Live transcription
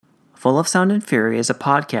Full of Sound and Fury is a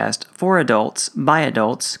podcast for adults by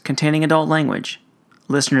adults containing adult language.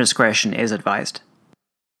 Listener discretion is advised.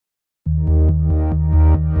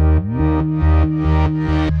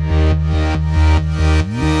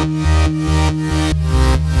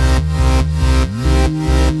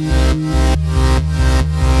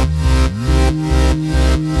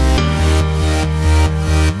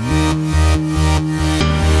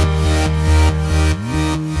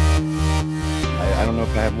 I don't know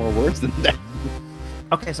if I have more words than that.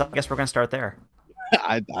 Okay, so I guess we're going to start there.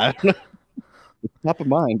 I don't know. It's top of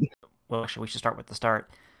mind. Well, we should start with the start.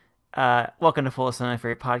 Welcome to Full of Sound and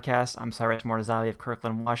Fury podcast. I'm Cyrus Mortazali of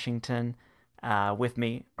Kirkland, Washington. With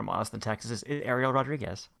me from Austin, Texas is Ariel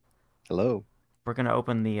Rodriguez. Hello. We're going to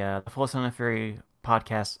open the Full of Sound and Fury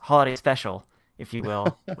podcast holiday special, if you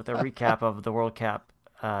will, with a recap of the World Cup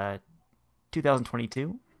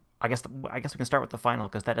 2022. I guess we can start with the final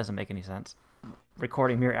because that doesn't make any sense.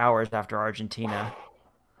 Recording mere hours after Argentina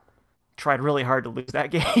tried really hard to lose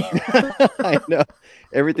that game. I know.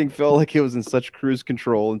 Everything felt like it was in such cruise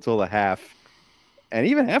control until the half. And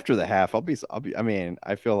even after the half, I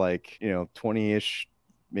feel like, 20-ish,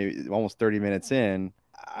 maybe almost 30 minutes in,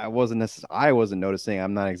 I wasn't noticing.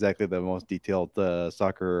 I'm not exactly the most detailed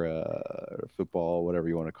soccer, football, whatever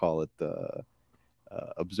you want to call it,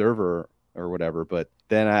 observer or whatever. But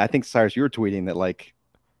then I think, Cyrus, you were tweeting that like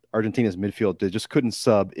Argentina's midfield just couldn't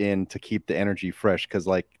sub in to keep the energy fresh, because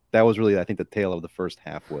like that was really, I think, the tale of the first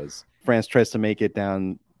half was France tries to make it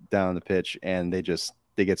down the pitch and they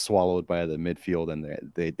get swallowed by the midfield,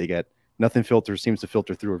 and they get nothing seems to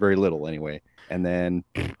filter through, or very little anyway. And then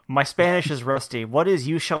my Spanish is rusty. What is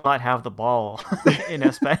 "you shall not have the ball" in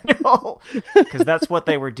Espanol? Because that's what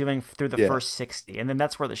they were doing through the first 60. And then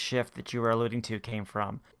that's where the shift that you were alluding to came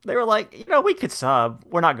from. They were like, we could sub.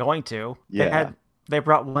 We're not going to. Yeah. They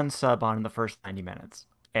brought one sub on in the first 90 minutes.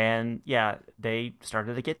 And yeah, they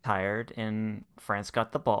started to get tired, and France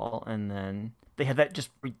got the ball. And then they had that just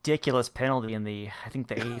ridiculous penalty in the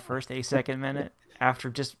 82nd minute after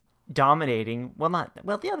just dominating.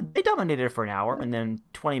 They dominated for an hour, and then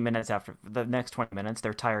 20 minutes after the next 20 minutes,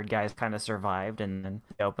 their tired guys kind of survived, and then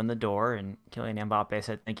they opened the door, and Kylian Mbappe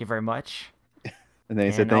said, "Thank you very much." And then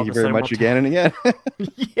he said, "Thank you very much," again and again.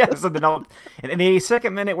 Yes, and then in the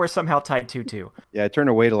 82nd minute, we're somehow tied 2-2. Yeah, I turned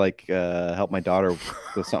away to help my daughter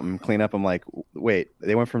with something, clean up. I'm like, wait,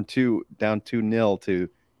 they went from down 2-0 to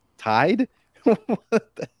tied?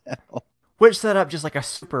 What the hell? Which set up just like a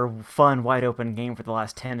super fun, wide open game for the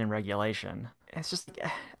last 10 in regulation. It's just,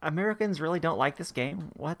 Americans really don't like this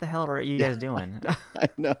game. What the hell are you guys doing? I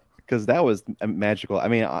know, because that was magical. I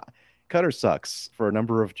mean, Qatar sucks for a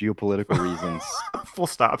number of geopolitical reasons. Full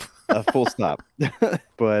stop. Full stop.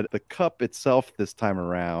 But the cup itself this time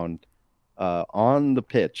around, on the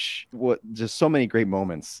pitch, just so many great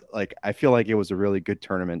moments. Like, I feel like it was a really good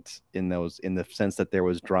tournament in the sense that there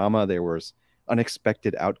was drama, there was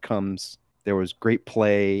unexpected outcomes, there was great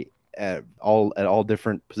play at all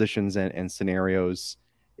different positions and scenarios.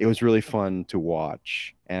 It was really fun to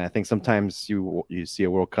watch. And I think sometimes you see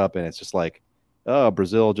a World Cup and it's just like, oh,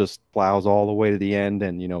 Brazil just plows all the way to the end,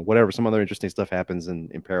 and whatever, some other interesting stuff happens in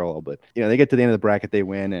parallel. But they get to the end of the bracket, they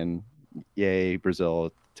win, and yay,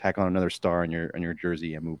 Brazil, tack on another star on your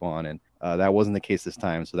jersey and move on. And that wasn't the case this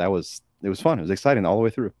time. So it was fun. It was exciting all the way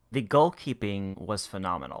through. The goalkeeping was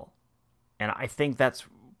phenomenal, and I think that's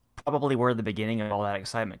probably where the beginning of all that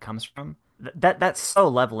excitement comes from. That's so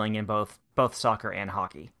leveling in both soccer and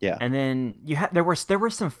hockey. Yeah. And then there were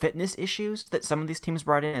some fitness issues that some of these teams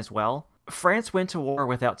brought in as well. France went to war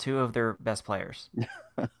without two of their best players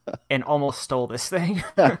and almost stole this thing.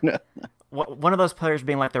 One of those players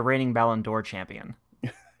being like the reigning Ballon d'Or champion.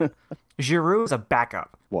 Giroud is a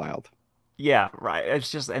backup. Wild. Yeah, right. It's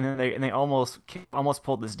just, and then they almost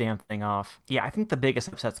pulled this damn thing off. Yeah, I think the biggest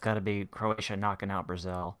upset's got to be Croatia knocking out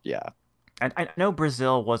Brazil. Yeah. And I know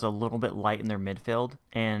Brazil was a little bit light in their midfield,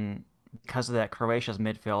 and because of that, Croatia's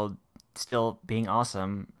midfield still being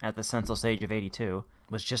awesome at the senseless age of 82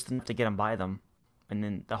 was just enough to get them by them. And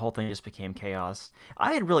then the whole thing just became chaos.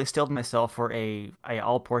 I had really steeled myself for a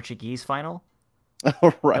all-Portuguese final.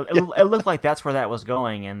 Right. It looked like that's where that was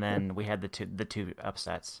going, and then we had the two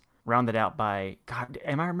upsets. Rounded out by, God,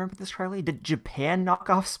 am I remembering this correctly? Did Japan knock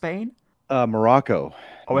off Spain? Morocco.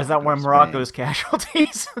 Oh, is that one of Morocco's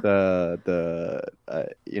casualties? My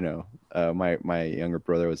younger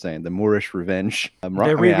brother was saying the Moorish revenge. The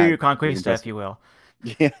Reconquista, if you will.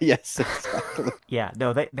 Yeah, yes, exactly. Yeah,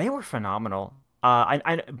 no, they were phenomenal.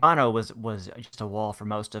 I Bono was just a wall for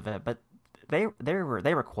most of it, but they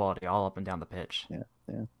were quality all up and down the pitch. Yeah.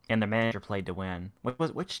 And the manager played to win,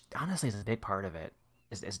 which honestly is a big part of it.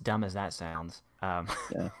 as dumb as that sounds.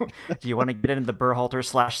 Yeah. Do you want to get into the Berhalter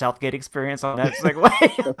 / Southgate experience on that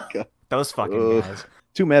segue? God. Those fucking Ugh. guys.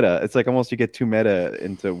 Too meta. It's like almost you get too meta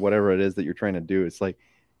into whatever it is that you're trying to do. It's like,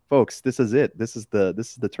 folks, this is it. This is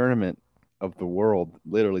the tournament of the world.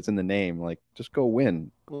 Literally, it's in the name. Like, just go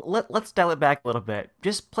win. Let's dial it back a little bit.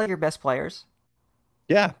 Just play your best players.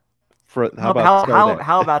 Yeah. How about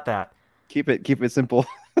how about that? Keep it simple.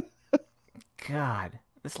 God,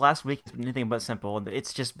 this last week has been anything but simple.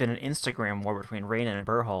 It's just been an Instagram war between Reina and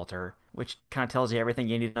Berhalter, which kind of tells you everything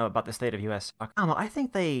you need to know about the state of U.S. I don't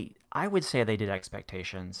know. I would say they did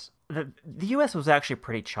expectations. The U.S. was actually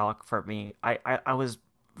pretty chalk for me. I was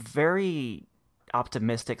very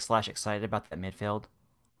optimistic / excited about that midfield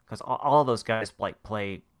because all of those guys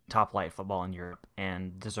play top flight football in Europe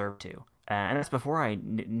and deserve to. And that's before I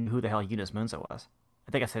knew who the hell Yunus Musa was.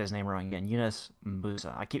 I think I said his name wrong again. Yunus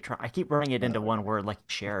Musa. I keep running it into one word like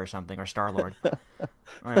Cher or something or Star Lord.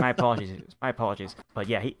 My apologies. But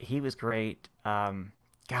yeah, he was great.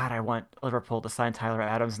 God, I want Liverpool to sign Tyler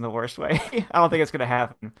Adams in the worst way. I don't think it's gonna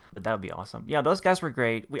happen, but that would be awesome. Yeah, those guys were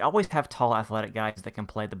great. We always have tall, athletic guys that can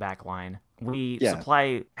play the back line. We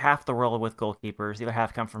supply half the world with goalkeepers. The other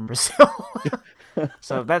half come from Brazil.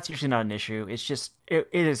 So that's usually not an issue. It's just it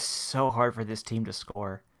is so hard for this team to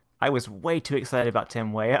score. I was way too excited about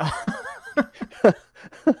Tim Weah,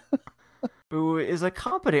 who is a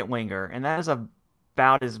competent winger, and that is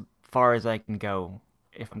about as far as I can go,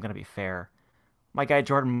 if I'm going to be fair. My guy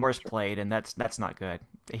Jordan Morris played, and that's not good.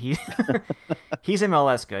 He's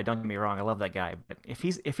MLS good. Don't get me wrong, I love that guy, but if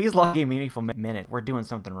he's logging a meaningful minute, we're doing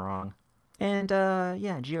something wrong. And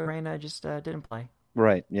Gio Reyna just didn't play.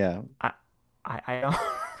 Right. Yeah. I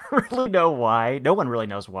don't really know why. No one really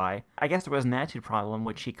knows why. I guess there was an attitude problem,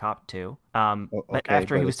 which he copped to. But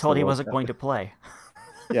after he was told he wasn't going to play.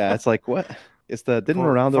 Yeah, it's like, what? Didn't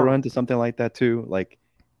Ronaldo run to something like that too? Like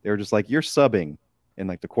they were just like, you're subbing in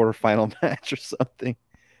like the quarterfinal match or something.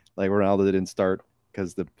 Like Ronaldo didn't start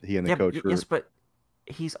because he and the coach were. Yes, but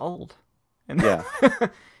he's old. Yeah.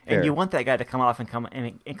 And you want that guy to come off and come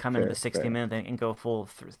into the 60 minutes and go full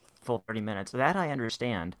 30 minutes. That I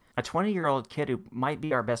understand. A 20-year-old kid who might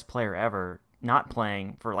be our best player ever not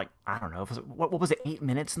playing for like, I don't know, what was it, 8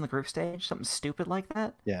 minutes in the group stage? Something stupid like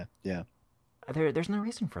that? Yeah. There's no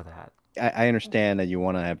reason for that. I understand that you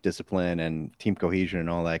want to have discipline and team cohesion and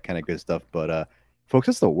all that kind of good stuff, but folks,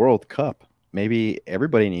 it's the World Cup. Maybe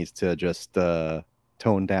everybody needs to just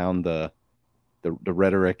tone down the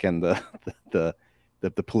rhetoric and the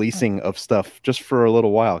policing of stuff just for a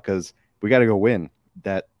little while, because we got to go win.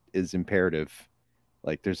 That is imperative.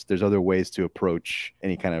 Like there's other ways to approach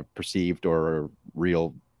any kind of perceived or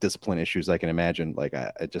real discipline issues I can imagine. Like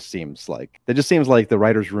it just seems like the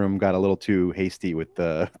writer's room got a little too hasty with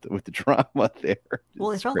the drama there.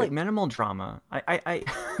 Well, it felt like minimal drama.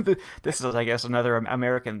 This is, I guess, another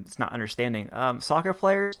American's not understanding. Soccer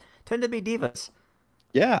players tend to be divas.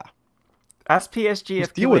 Yeah. Ask PSG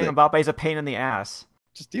if Kylian Mbappe is a pain in the ass.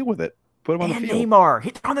 Just deal with it. Put him on the field. And Neymar,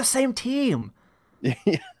 he's on the same team. Yeah.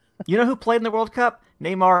 You know who played in the World Cup?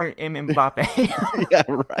 Neymar and Mbappe. Yeah,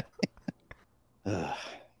 right.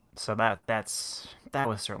 So that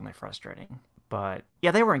was certainly frustrating. But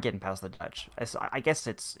yeah, they weren't getting past the Dutch. I guess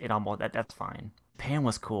that's fine. Japan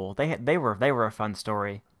was cool. They were a fun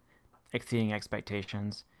story, exceeding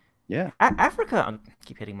expectations. Yeah. Africa, I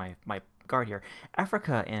keep hitting my guard here.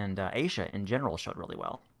 Africa and Asia in general showed really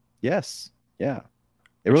well. Yes. Yeah.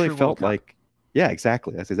 It really felt like, yeah,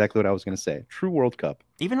 exactly. That's exactly what I was going to say. True World Cup.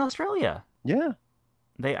 Even Australia. Yeah.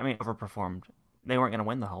 They overperformed. They weren't going to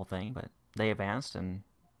win the whole thing, but they advanced and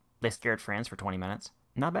they scared France for 20 minutes.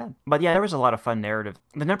 Not bad. But yeah, there was a lot of fun narrative.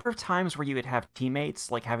 The number of times where you would have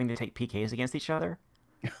teammates like having to take PKs against each other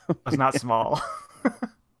was not small.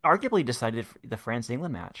 Arguably decided the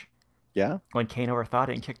France-England match. Yeah. When Kane overthought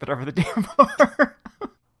it and kicked it over the damn bar.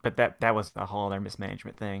 But that was a whole other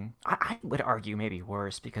mismanagement thing. I would argue maybe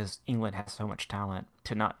worse because England has so much talent.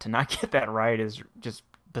 To not get that right is just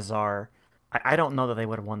bizarre. I don't know that they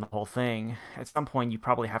would have won the whole thing. At some point, you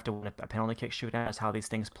probably have to win a penalty kick shootout. That's how these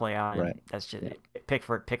things play out. Right. And that's just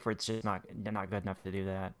Pickford's just not good enough to do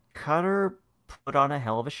that. Qatar put on a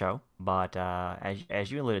hell of a show, but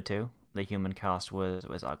as you alluded to, the human cost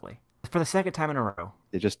was ugly for the second time in a row.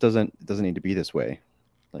 It just doesn't need to be this way.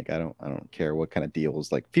 Like I don't care what kind of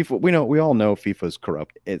deals. Like FIFA, we all know FIFA's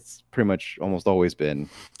corrupt. It's pretty much almost always been.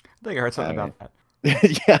 I think I heard something about that.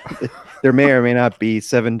 Yeah, there may or may not be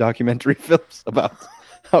 7 documentary films about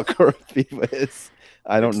how corrupt FIFA is.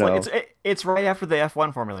 I don't know. It's right after the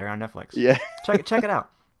F1 formula on Netflix. Yeah, check it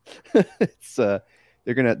out.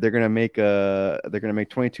 they're gonna make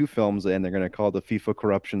 22 films, and they're gonna call it the FIFA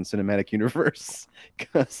Corruption Cinematic Universe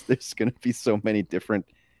because there's gonna be so many different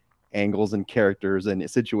angles and characters and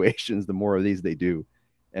situations. The more of these they do,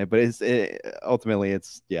 but ultimately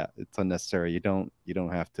it's unnecessary. You don't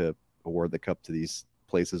have to award the cup to these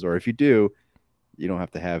places, or if you do, you don't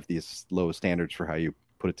have to have these low standards for how you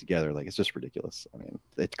put it together. Like, it's just ridiculous. I mean,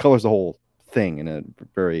 it colors the whole thing in a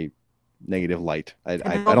very negative light. I And I,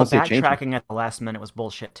 then I all the don't see it changing. backtracking at the last minute was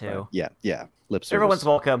bullshit too. Yeah, lip Everyone's service.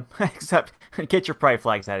 welcome, except get your pride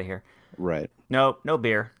flags out of here. Right. No, no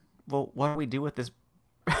beer. Well, what do we do with this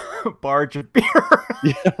barge of beer?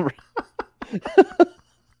 Yeah.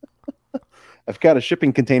 I've got a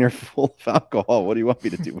shipping container full of alcohol. What do you want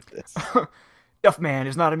me to do with this? Duff man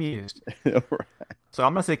is not amused. So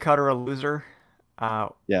I'm gonna say Qatar a loser.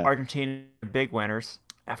 Yeah. Argentina big winners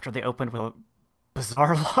after they opened with a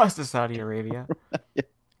bizarre loss to Saudi Arabia.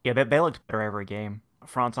 Yeah, they looked better every game.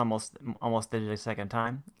 France almost did it a second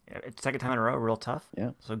time. Second time in a row, real tough.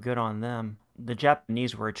 Yeah. So good on them. The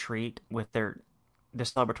Japanese were a treat with their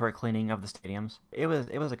celebratory cleaning of the stadiums. It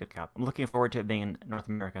was a good cup. I'm looking forward to it being in North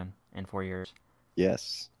America in 4 years.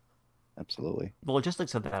 Yes. Absolutely. The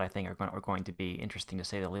logistics of that, I think, are going to be interesting to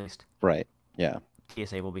say the least. Right. Yeah.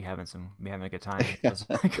 TSA will be having a good time. It's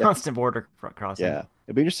a constant border crossing. Yeah.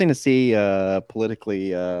 It'd be interesting to see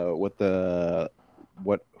politically who's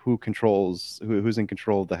in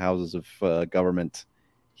control of the houses of government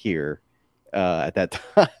here at that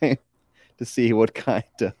time to see what kind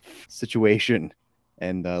of situation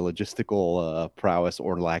and logistical prowess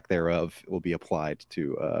or lack thereof will be applied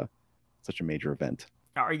to such a major event.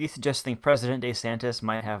 Are you suggesting President DeSantis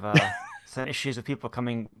might have some issues with people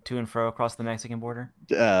coming to and fro across the Mexican border?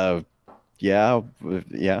 Yeah.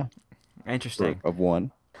 Interesting. Of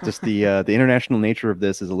one. Just the international nature of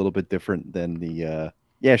this is a little bit different than the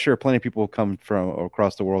yeah, sure, plenty of people come from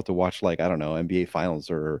across the world to watch, like, I don't know, NBA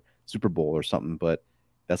finals or Super Bowl or something, but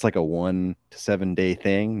that's like a 1 to 7 day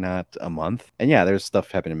thing, not a month. And yeah, there's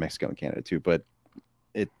stuff happening in Mexico and Canada too, but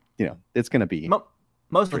it's going to be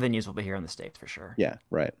most of the venues will be here in the States for sure. Yeah,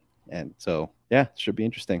 right. And so, yeah, it should be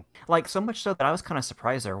interesting. Like, so much so that I was kind of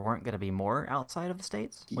surprised there weren't going to be more outside of the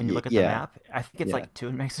States. When you look at the map, I think it's like 2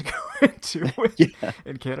 in Mexico and 2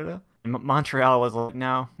 in Canada. And Montreal was like,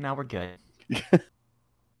 no, now we're good.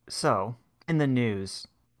 So, in the news,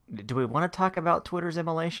 do we want to talk about Twitter's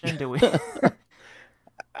immolation? Do we?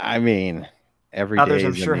 I mean, every day others,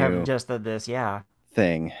 I'm is sure, a have new just this,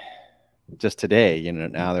 thing. Just today,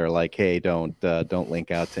 now they're like, hey, don't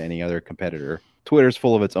link out to any other competitor. Twitter's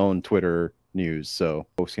full of its own Twitter news, so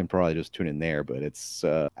folks can probably just tune in there. But it's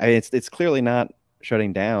clearly not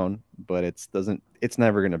shutting down, but it's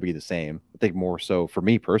never going to be the same. I think more so for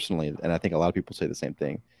me personally, and I think a lot of people say the same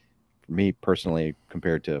thing. For me personally,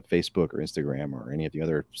 compared to Facebook or Instagram or any of the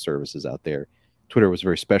other services out there, Twitter was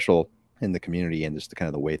very special in the community and just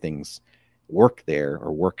the way things worked,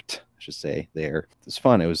 I should say, there. It was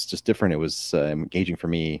fun. It was just different. It was engaging for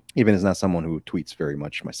me, even as not someone who tweets very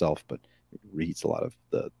much myself, but reads a lot of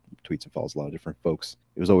the tweets and follows a lot of different folks.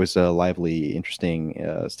 It was always a lively, interesting,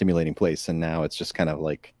 stimulating place. And now it's just kind of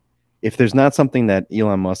like, if there's not something that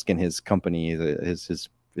Elon Musk and his company, his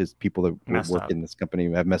people that work in this company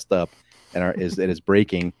have messed up and is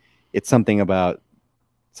breaking, it's something about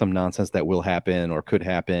some nonsense that will happen or could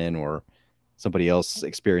happen, or somebody else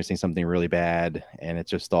experiencing something really bad, and it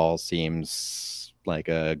just all seems like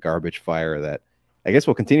a garbage fire that I guess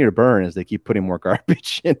will continue to burn as they keep putting more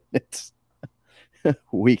garbage in it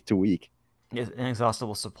week to week. An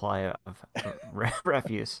inexhaustible supply of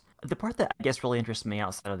refuse. The part that I guess really interests me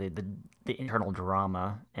outside of the internal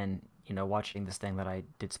drama and watching this thing that I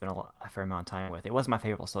did spend a fair amount of time with, it was my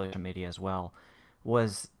favorite social media as well,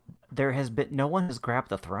 was there has been no one has grabbed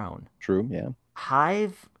the throne. True, yeah.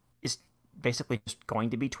 Hive is basically just going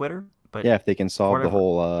to be Twitter, but yeah, if they can solve the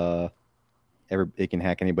whole they can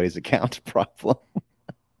hack anybody's account problem,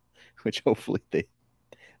 which hopefully they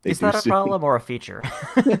is do that a soon. problem or a feature?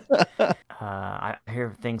 I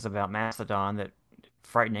hear things about Mastodon that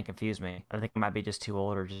frighten and confuse me. I think I might be just too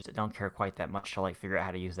old, or just don't care quite that much to figure out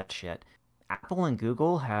how to use that shit. Apple and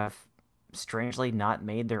Google have strangely not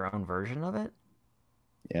made their own version of it.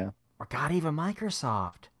 Yeah. Or God, even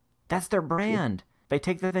Microsoft. That's their brand. They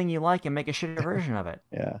take the thing you like and make a shitty version of it.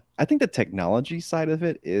 Yeah. I think the technology side of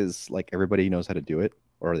it is like everybody knows how to do it,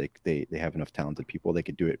 or they have enough talented people they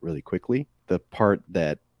could do it really quickly. The part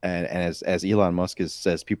that and as Elon Musk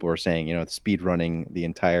says, people are saying, speed running the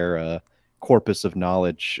entire corpus of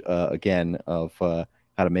knowledge again of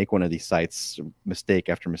how to make one of these sites mistake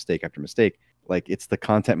after mistake after mistake. Like, it's the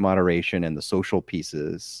content moderation and the social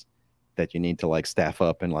pieces that you need to like staff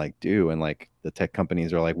up and like do, and like the tech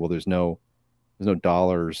companies are like, well, there's no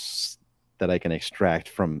dollars that I can extract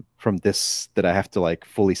from this that I have to like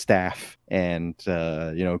fully staff and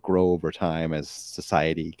grow over time as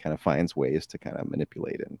society kind of finds ways to kind of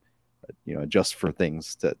manipulate and adjust for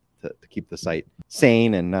things to keep the site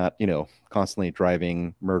sane and not constantly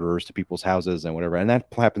driving murderers to people's houses and whatever. And that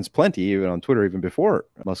happens plenty even on Twitter even before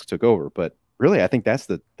Musk took over. But really, I think that's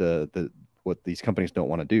the what these companies don't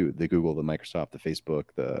want to do. The Google, the Microsoft, the Facebook,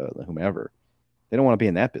 the whomever. They don't want to be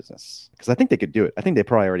in that business because I think they could do it. I think they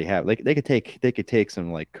probably already have. Like they could take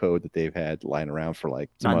some like code that they've had lying around for like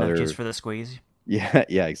some Not other. enough juice for the squeeze. Yeah,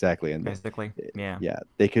 exactly. And basically, yeah.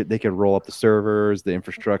 they could roll up the servers, the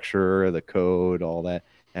infrastructure, the code, all that.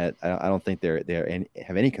 And I don't think they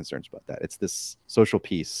have any concerns about that. It's this social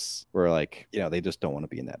piece where like they just don't want to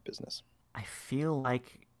be in that business. I feel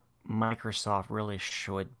like Microsoft really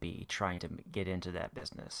should be trying to get into that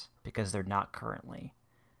business because they're not currently.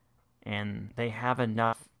 And they have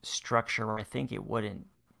enough structure where I think it wouldn't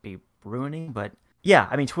be ruining. But yeah,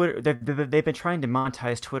 I mean, Twitter, they've been trying to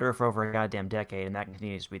monetize Twitter for over a goddamn decade, and that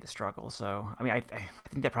continues to be the struggle. So, I mean, I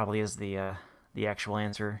think that probably is the actual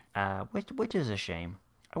answer, which is a shame.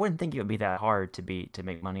 I wouldn't think it would be that hard to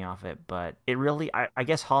make money off it, but it really, I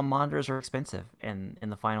guess hall monitors are expensive in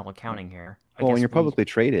the final accounting here. Well, when you're publicly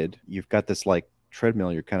traded, you've got this like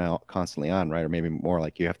treadmill you're kind of constantly on, right? Or maybe more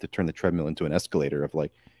like you have to turn the treadmill into an escalator of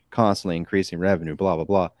like constantly increasing revenue, blah blah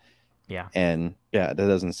blah. Yeah. And yeah, that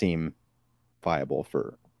doesn't seem viable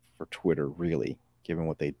for Twitter, really, given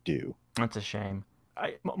what they do. That's a shame.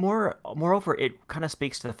 Moreover, it kind of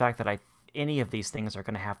speaks to the fact that any of these things are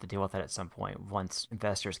going to have to deal with it at some point once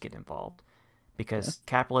investors get involved, because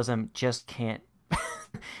capitalism just can't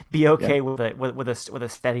be okay with a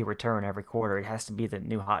steady return every quarter. It has to be the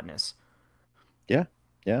new hotness. Yeah,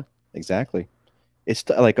 exactly. It's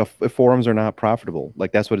like if forums are not profitable,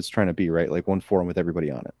 like that's what it's trying to be, right? Like one forum with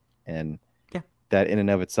everybody on it, and that in and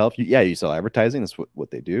of itself, you sell advertising. That's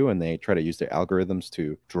what they do, and they try to use their algorithms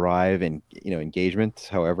to drive and engagement,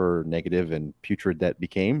 however negative and putrid that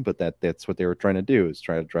became. But that's what they were trying to do, is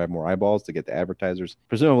try to drive more eyeballs to get the advertisers.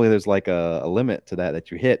 Presumably, there's like a limit to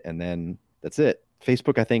that you hit, and then that's it.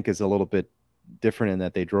 Facebook, I think, is a little bit different in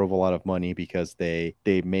that they drove a lot of money because they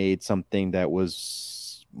made something that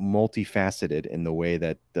was multifaceted in the way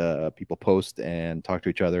that people post and talk to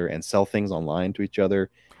each other and sell things online to each other.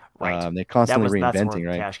 Right. They're constantly That's reinventing, where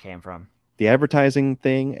right? cash came from. The advertising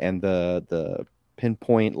thing and the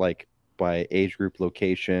pinpoint, like by age group,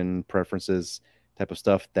 location, preferences type of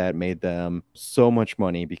stuff, that made them so much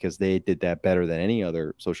money because they did that better than any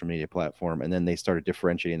other social media platform. And then they started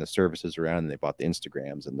differentiating the services around, and they bought the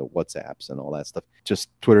Instagrams and the WhatsApps and all that stuff. Just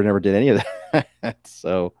Twitter never did any of that.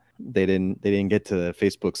 So they didn't get to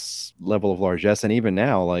Facebook's level of largesse. And even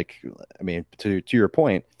now, like, I mean, to your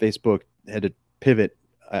point, Facebook had to pivot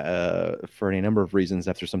for any number of reasons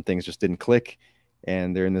after some things just didn't click,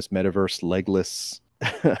 and they're in this metaverse legless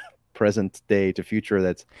present day to future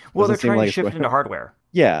that's they're trying to shift into hardware.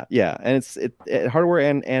 Yeah, and it's hardware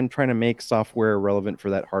and trying to make software relevant for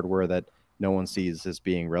that hardware that no one sees as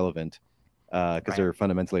being relevant because they're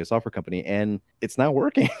fundamentally a software company, and it's not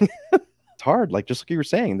working. It's hard, like just like you were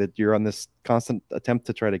saying, that you're on this constant attempt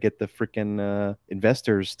to try to get the freaking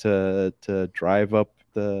investors to drive up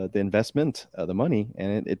the investment, the money,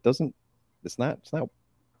 and it's not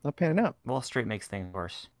panning out. Wall Street makes things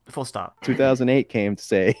worse. Full stop. 2008 came to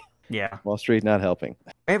say, yeah, Wall Street not helping.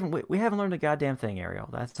 We haven't learned a goddamn thing, Ariel.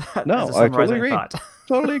 That's no, I totally agree.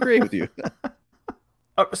 Totally agree with you.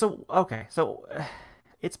 So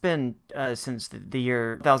it's been since the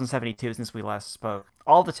year 2072 since we last spoke.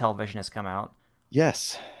 All the television has come out.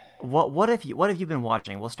 Yes. What have you been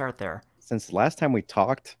watching? We'll start there. Since the last time we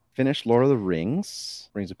talked, finished Lord of the Rings,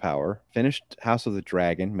 Rings of Power, finished House of the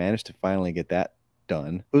Dragon, managed to finally get that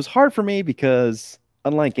done. It was hard for me because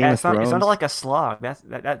unlike Game of Thrones, it sounded like a slog.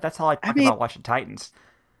 That's how I talk about watching Titans.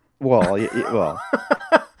 Well.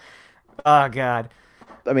 Oh God.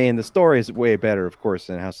 I mean, the story is way better, of course,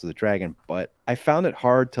 than House of the Dragon, but I found it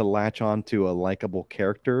hard to latch on to a likable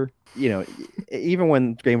character. Even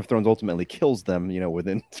when Game of Thrones ultimately kills them,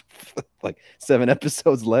 within like 7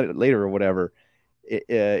 episodes later or whatever,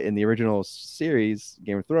 in the original series,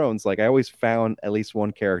 Game of Thrones, like I always found at least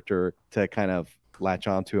one character to kind of latch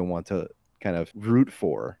onto and want to kind of root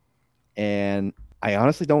for. And I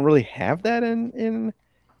honestly don't really have that in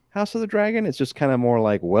House of the Dragon. It's just kind of more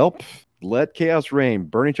like, welp, let chaos reign,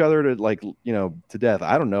 burn each other to death.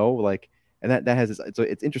 I don't know, like, and that has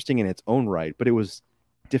it's interesting in its own right, but it was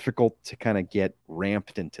difficult to kind of get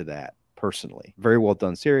ramped into that personally. Very well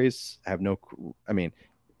done series. I mean,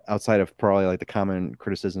 outside of probably like the common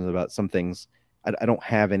criticisms about some things, I don't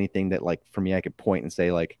have anything that like for me I could point and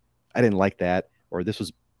say like I didn't like that or this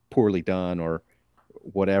was poorly done or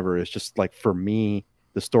whatever. It's just like for me,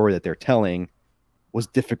 the story that they're telling was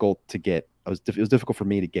difficult to get. It was difficult for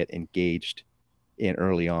me to get engaged in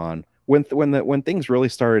early on when things really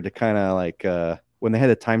started to kind of like when they had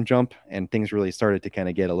a time jump and things really started to kind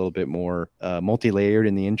of get a little bit more multi-layered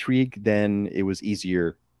in the intrigue. Then it was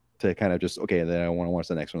easier to kind of just okay, then I want to watch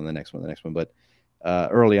the next one, the next one, the next one. But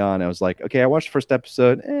early on, I was like, okay, I watched the first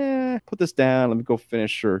episode. Put this down. Let me go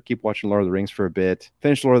finish or keep watching Lord of the Rings for a bit.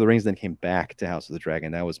 Finished Lord of the Rings, then came back to House of the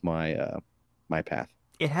Dragon. That was my path.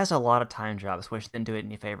 It has a lot of time jobs, which didn't do it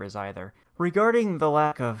any favors either. Regarding the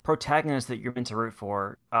lack of protagonists that you're meant to root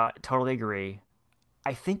for, totally agree.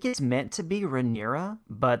 I think it's meant to be Rhaenyra,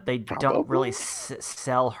 but they don't really Probably.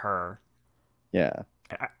 sell her. Yeah.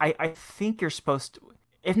 I think you're supposed to,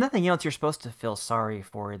 if nothing else, you're supposed to feel sorry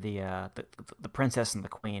for the princess and the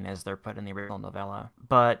queen as they're put in the original novella.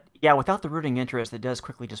 But yeah, without the rooting interest, it does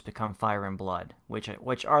quickly just become fire and blood, which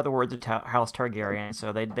are the words of House Targaryen.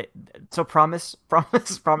 So so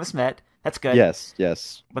promise met. That's good. Yes.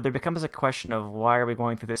 Yes. But there becomes a question of why are we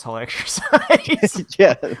going through this whole exercise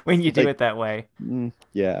Yeah. when you do Like, it that way.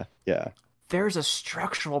 yeah. Yeah. There's a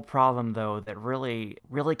structural problem though that really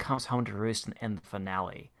comes home to roost in the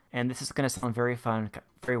finale. And this is going to sound very fun,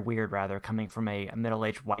 very weird rather, coming from a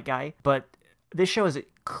middle-aged white guy, but this show is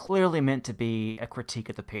clearly meant to be a critique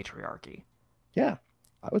of the patriarchy. Yeah.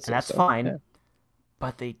 I would And say that's so. fine, Yeah.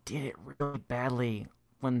 but they did it really badly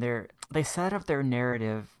when they set up their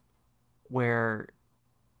narrative where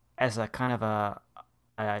as a kind of a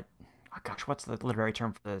oh gosh, what's the literary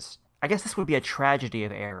term for this? I guess this would be a tragedy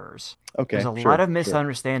of errors. There's Okay. a lot Sure. of Sure.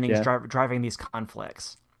 misunderstandings Yeah. driving these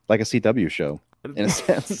conflicts. Like a CW show in a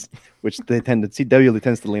sense, which CW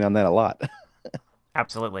tends to lean on that a lot.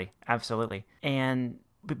 Absolutely, absolutely. And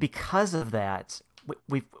because of that,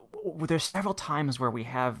 there's several times where we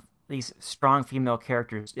have these strong female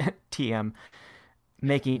characters, TM,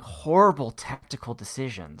 making horrible tactical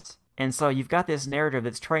decisions. And so you've got this narrative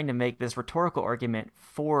that's trying to make this rhetorical argument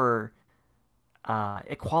for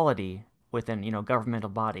equality within, governmental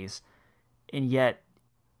bodies, and yet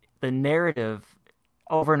the narrative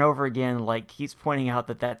over and over again like keeps pointing out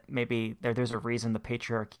that maybe there's a reason the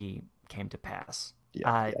patriarchy came to pass.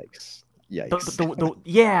 Yeah. Uh, Yikes. Yikes.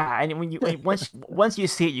 yeah, and once you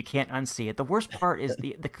see it, you can't unsee it. The worst part is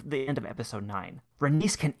the end of episode 9.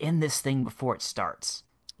 Rhaenys can end this thing before it starts,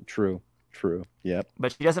 True. True. Yep.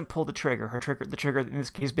 but she doesn't pull the trigger. The trigger in this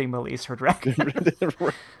case being Meleys, her dragon.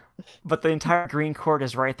 But the entire Green Court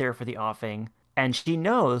is right there for the offing, and she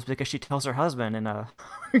knows because she tells her husband in a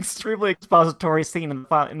extremely expository scene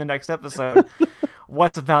in the next episode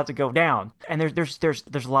what's about to go down. And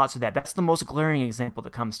there's lots of that. That's the most glaring example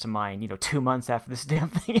that comes to mind. 2 months after this damn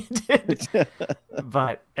thing ended,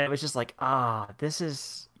 but it was just like, this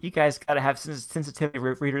is you guys got to have sensitivity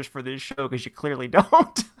readers for this show because you clearly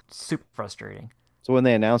don't. Super frustrating. So when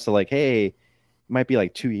they announced it, like, hey, it might be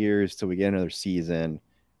like 2 years till we get another season,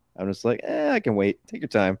 I'm just like, I can wait. Take your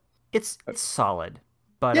time. It's solid,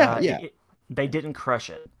 but Yeah, yeah. they didn't crush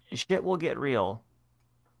it. Shit will get real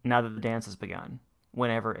now that the dance has begun.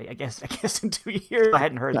 Whenever I guess in 2 years, I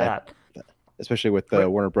hadn't heard that. Especially with the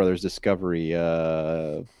Warner Brothers Discovery.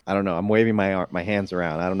 I don't know. I'm waving my hands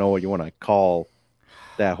around. I don't know what you want to call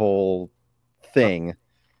that whole thing.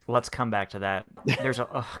 Let's come back to that.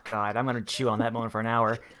 Oh god, I'm gonna chew on that moment for an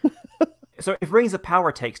hour. So if Rings of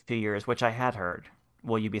Power takes 2 years, which I had heard,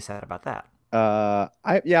 will you be sad about that?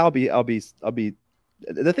 I'll be.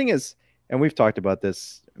 The thing is, and we've talked about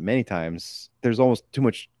this many times. There's almost too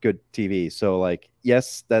much good TV. So like,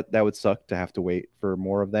 yes, that would suck to have to wait for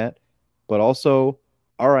more of that. But also,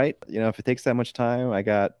 all right, if it takes that much time, I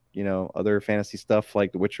got other fantasy stuff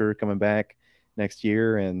like The Witcher coming back next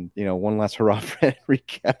year, and one last hurrah for Henry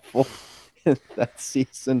Cavill that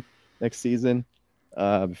season, next season,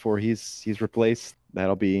 before he's replaced.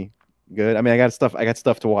 That'll be good. I mean, I got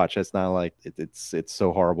stuff to watch. It's not like it's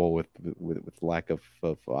so horrible with lack of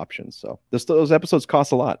options. So those episodes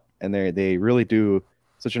cost a lot, and they really do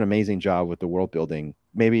such an amazing job with the world building.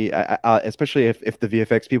 Maybe especially if the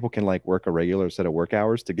VFX people can like work a regular set of work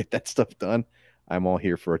hours to get that stuff done, I'm all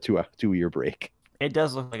here for a 2 year break. It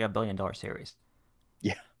does look like a $1 billion series.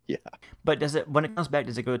 Yeah, yeah. But when it comes back,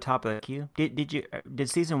 does it go top of the queue? Did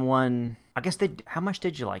season 1? I guess how much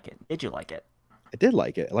did you like it? Did you like it? I did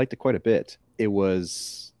like it. I liked it quite a bit. It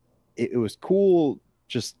was cool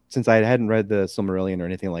just since I hadn't read the Silmarillion or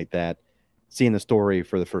anything like that, seeing the story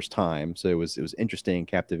for the first time. So it was interesting,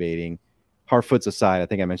 captivating. Harfoot's aside, I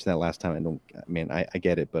think I mentioned that last time. I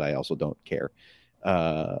get it, but I also don't care.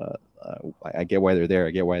 I get why they're there.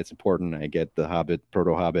 I get why it's important. I get the Hobbit,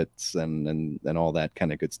 proto Hobbits, and all that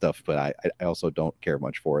kind of good stuff. But I also don't care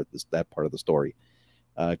much for it. That part of the story,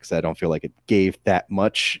 because I don't feel like it gave that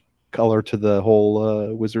much color to the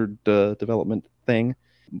whole wizard development thing.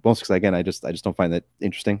 Mostly because again, I just don't find that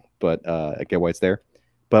interesting. But I get why it's there.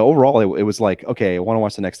 But overall, it was like, okay, I want to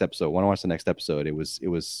watch the next episode. Want to watch the next episode. It was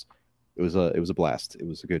a blast. It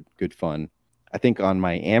was a good fun. I think on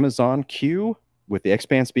my Amazon queue, with the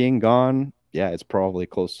Expanse being gone, yeah, it's probably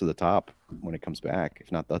close to the top when it comes back,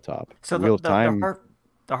 if not the top. So Wheel of Time,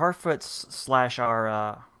 the Harfoots slash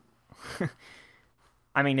our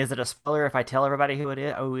I mean, is it a spoiler if I tell everybody who it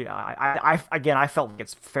is? Oh, again, I felt like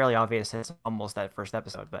it's fairly obvious. It's almost that first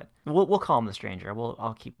episode, but we'll call him the stranger. We'll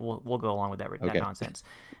go along with that okay, nonsense.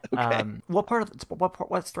 okay. What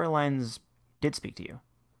storylines did speak to you?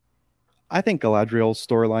 I think Galadriel's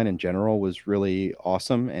storyline in general was really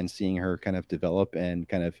awesome, and seeing her kind of develop and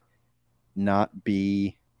kind of not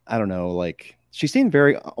be, I don't know, like she seemed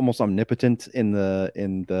very almost omnipotent in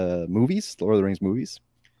the movies, Lord of the Rings movies,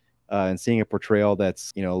 and seeing a portrayal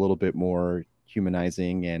that's a little bit more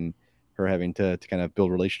humanizing, and her having to kind of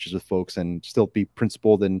build relationships with folks and still be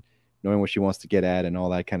principled and knowing what she wants to get at and all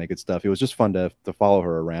that kind of good stuff. It was just fun to follow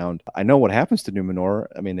her around. I know what happens to Numenor.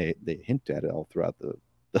 I mean, they hint at it all throughout the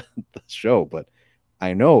show, but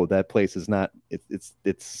I know that place is not it's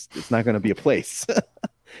not going to be a place.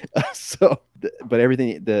 So, but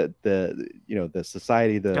everything the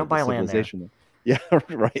society, Don't the buy land there. civilization, yeah,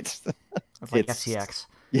 right. It's like It's FTX.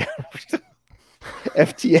 yeah.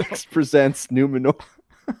 FTX presents Numenor.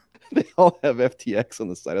 They all have FTX on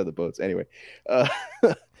the side of the boats. Anyway, uh,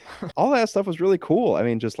 all that stuff was really cool. I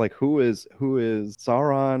mean, just like who is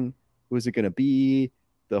Sauron? Who is it going to be?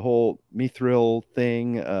 The whole Mithril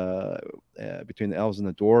thing between the elves and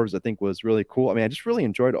the dwarves, I think, was really cool. I mean, I just really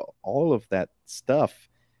enjoyed all of that stuff.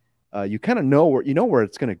 You kind of know where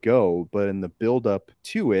it's going to go, but in the build up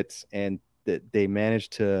to it, and that they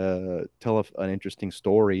managed to tell an interesting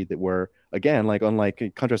story that where again, like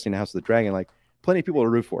unlike contrasting to House of the Dragon, like plenty of people to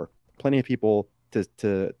root for, plenty of people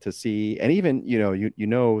to see, and even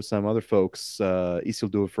some other folks,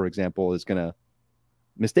 Isildur, for example, is gonna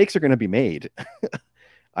mistakes are gonna be made.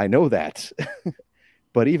 I know that,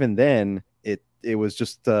 but even then, it was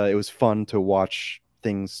just it was fun to watch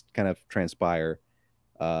things kind of transpire,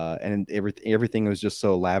 and everything was just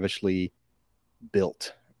so lavishly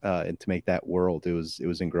built, and to make that world, it was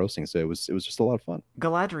engrossing. So it was just a lot of fun.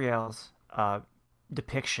 Galadriel's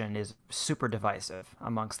depiction is super divisive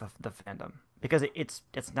amongst the fandom because it's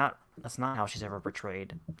not that's not how she's ever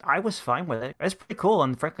portrayed. I was fine with it. It's pretty cool,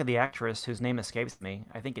 and frankly, the actress whose name escapes me,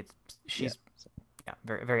 I think Yeah, she's yeah,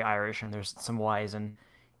 very very Irish, and there's some Y's and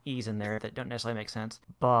E's in there that don't necessarily make sense.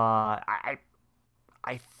 But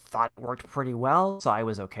I thought it worked pretty well, so I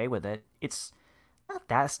was okay with it. It's not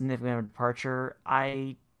that significant of a departure.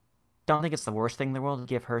 I don't think it's the worst thing in the world to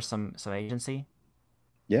give her some agency.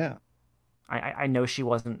 yeah. I know she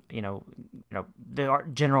wasn't the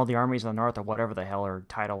general of the armies of the north or whatever the hell her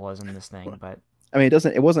title was in this thing, but I mean,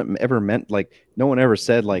 it wasn't ever meant like no one ever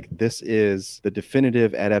said like this is the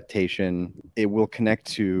definitive adaptation. It will connect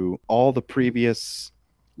to all the previous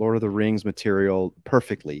Lord of the Rings material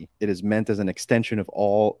perfectly. It is meant as an extension of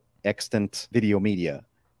all extant video media.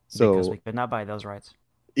 because we So could not buy those rights,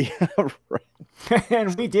 yeah, right.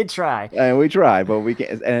 and we did try. And we try, but we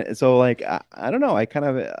can't. And so, like, I don't know. I kind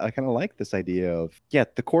of like this idea of, yeah,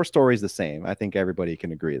 the core story is the same. I think everybody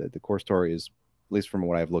can agree that the core story is, at least from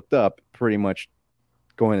what I've looked up, pretty much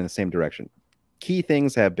going in the same direction. Key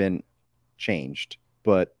things have been changed,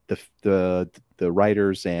 but the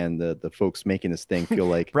writers and the folks making this thing feel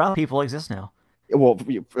like, Brown people exist now. well,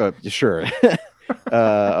 sure,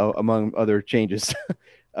 among other changes.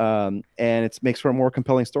 And it makes for a more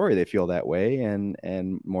compelling story. They feel that way,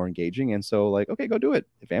 and more engaging. And so, like, okay, go do it.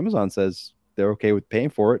 If Amazon says they're okay with paying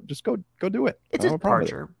for it, just go do it. I It's don't a have a problem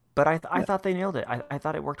with it. departure, but I thought they nailed it. I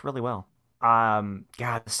thought it worked really well. God,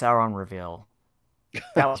 the Sauron reveal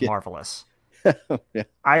that was Yeah. marvelous. Yeah.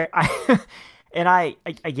 I and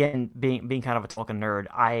again being kind of a Tolkien nerd,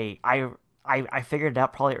 I figured it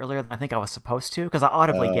out probably earlier than I think I was supposed to because I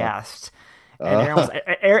audibly Uh, gasped. And uh,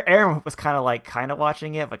 Aaron was kind of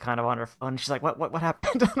watching it, but kind of on her phone. She's like, "What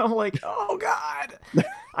happened?" And I'm like, "Oh God,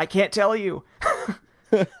 I can't tell you.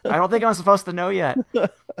 I don't think I'm supposed to know yet."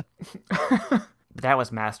 But that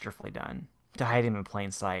was masterfully done to hide him in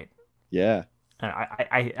plain sight. yeah. And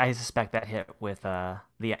I suspect that hit with the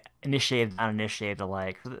initiated, uninitiated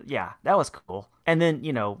alike. Yeah, that was cool. And then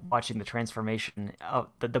watching the transformation of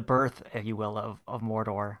the birth, if you will, of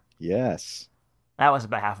Mordor. Yes. That was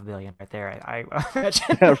about 500 million right there. I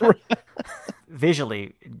imagine. Yeah, right.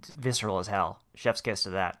 visually visceral as hell. Chef's kiss to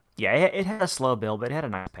that. Yeah, it had a slow build, but it had a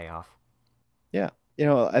nice payoff. Yeah.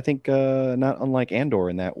 I think not unlike Andor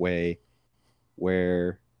in that way,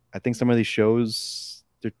 where I think some of these shows,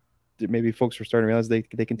 maybe folks are starting to realize they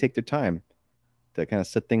can take their time to kind of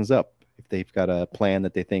set things up. If they've got a plan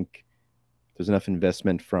that they think there's enough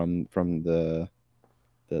investment from the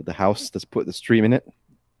house that's put the stream in it,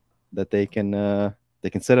 that they can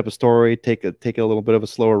set up a story, take a little bit of a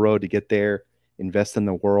slower road to get there, invest in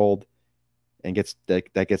the world, and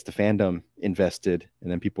that gets the fandom invested, and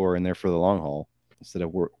then people are in there for the long haul instead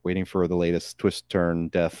of waiting for the latest twist, turn,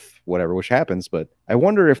 death, whatever, which happens. But I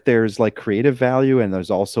wonder if there's like creative value and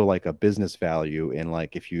there's also like a business value in,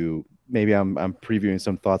 like, if you, maybe I'm previewing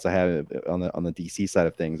some thoughts I have on the DC side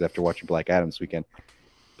of things after watching Black Adam this weekend.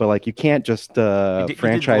 But like, you can't just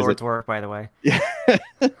franchise it. Work, by the way.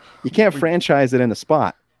 You can't franchise it in a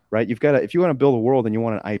spot, right? You've got to, if you want to build a world and you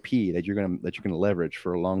want an IP that you're gonna leverage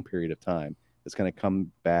for a long period of time, it's gonna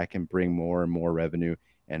come back and bring more and more revenue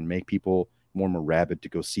and make people more and more rabid to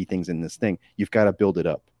go see things in this thing. You've got to build it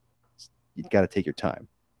up. You've got to take your time.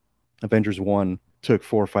 Avengers 1 took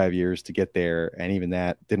 4 or 5 years to get there, and even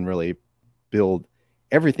that didn't really build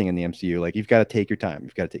everything in the MCU. Like, you've got to take your time.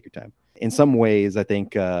 You've got to take your time. In some ways, I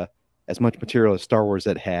think as much material as Star Wars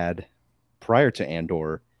had prior to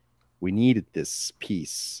Andor, we needed this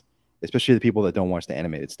piece, especially the people that don't watch the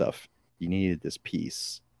animated stuff. You needed this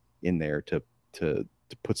piece in there to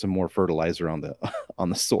put some more fertilizer on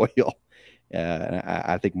the soil. And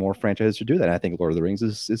I think more franchises should do that. And I think Lord of the Rings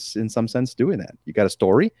is in some sense doing that. You got a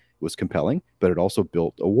story, it was compelling, but it also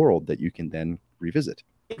built a world that you can then revisit.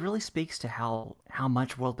 It really speaks to how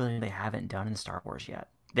much world building they haven't done in Star Wars yet.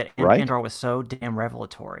 That Right? Andor was so damn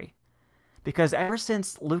revelatory. Because ever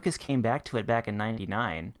since Lucas came back to it back in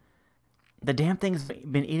 '99, the damn thing's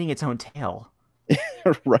been eating its own tail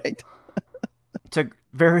Right? to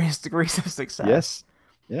various degrees of success. Yes.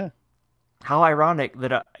 Yeah. How ironic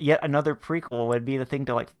that yet another prequel would be the thing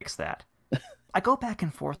to, like, fix that. I go back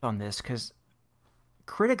and forth on this because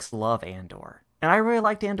critics love Andor, and I really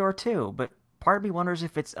liked Andor too. But part of me wonders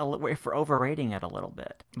if if we're overrating it a little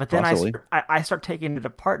bit. But then Possibly. I start taking it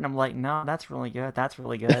apart, and I'm like, no, that's really good. That's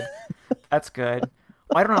really good. That's good.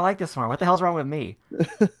 Why don't I like this more? What the hell's wrong with me?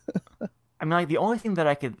 I mean, like, the only thing that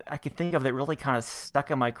I could think of that really kind of stuck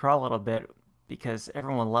in my craw a little bit because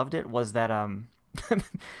everyone loved it was that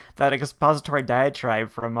that expository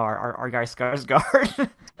diatribe from our guy Skarsgård.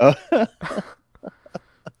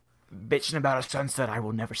 Bitching about a sunset I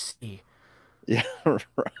will never see. Yeah. Right.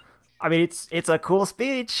 I mean, it's a cool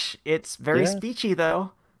speech. It's very speechy,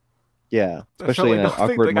 though. Yeah, especially in an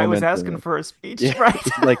awkward moment. I was asking for a speech, yeah,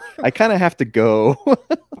 right? Like, I kind of have to go.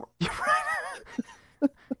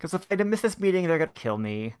 Because if I miss this meeting, they're gonna kill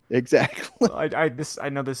me. Exactly. I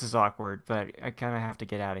know this is awkward, but I kind of have to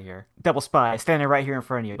get out of here. Double spy, standing right here in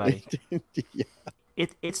front of you, buddy. Yeah.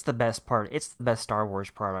 It's the best part. It's the best Star Wars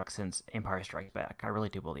product since Empire Strikes Back. I really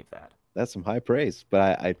do believe that. That's some high praise,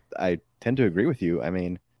 but I tend to agree with you. I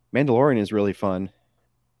mean, Mandalorian is really fun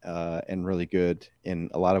and really good in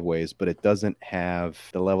a lot of ways, but it doesn't have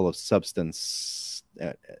the level of substance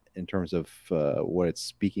in terms of what it's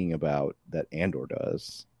speaking about that Andor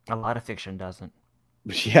does. A lot of fiction doesn't.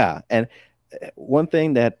 Yeah, and one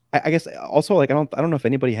thing that I guess also, like, I don't know if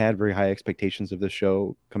anybody had very high expectations of this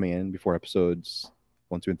show coming in before episodes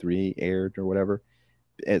 1, 2, and 3 aired or whatever.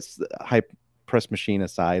 It's hype press machine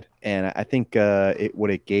aside, and I think what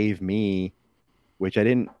it gave me, which I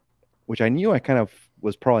knew I kind of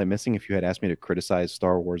was probably missing if you had asked me to criticize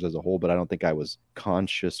Star Wars as a whole, but I don't think I was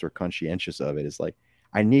conscious or conscientious of it, is like,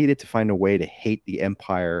 I needed to find a way to hate the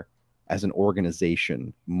Empire as an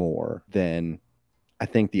organization more than I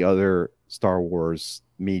think the other Star Wars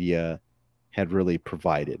media had really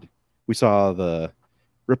provided. We saw the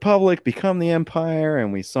Republic become the Empire,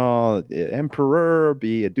 and we saw the Emperor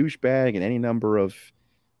be a douchebag in any number of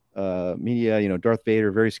media. Darth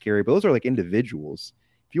Vader, very scary, but those are like individuals.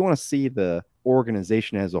 If you want to see the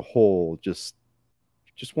organization as a whole, just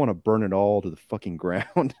want to burn it all to the fucking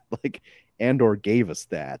ground. Like, Andor gave us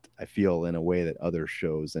that, I feel, in a way that other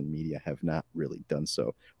shows and media have not really done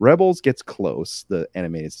so. Rebels gets close, the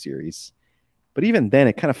animated series, but even then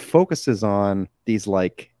it kind of focuses on these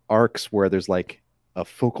like arcs where there's like a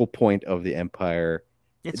focal point of the Empire.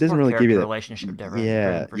 It doesn't really give you that relationship different.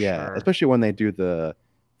 Yeah, sure. Especially when they do the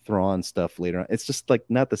Thrawn stuff later on. It's just like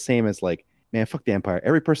not the same as like, man, fuck the Empire.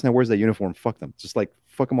 Every person that wears that uniform, fuck them. Just like,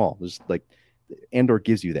 fuck them all. Just like, Andor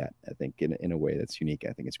gives you that, I think, in a way that's unique.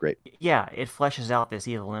 I think it's great. Yeah, it fleshes out this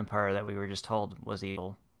evil empire that we were just told was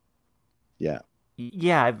evil. Yeah.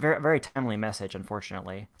 Yeah, very, very timely message,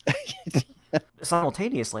 unfortunately.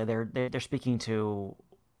 Simultaneously, they're speaking to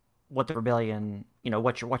what the rebellion,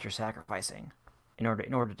 what you're sacrificing in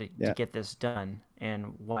order to Yeah, get this done,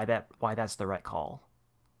 and why that's the right call,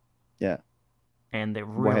 yeah. and the Why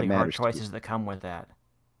it really hard matters to you. choices that come with that.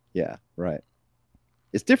 Yeah, right.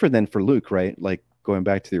 It's different than for Luke, right? Like going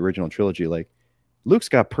back to the original trilogy, like Luke's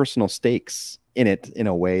got personal stakes in it in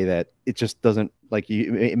a way that it just doesn't like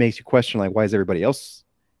you. It makes you question like why is everybody else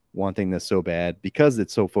wanting this so bad because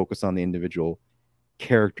it's so focused on the individual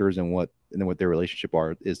characters and what their relationship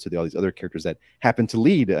is to all these other characters that happen to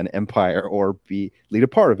lead an empire or be lead a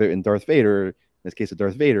part of it. In Darth Vader, in this case, of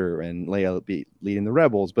Darth Vader and Leia be leading the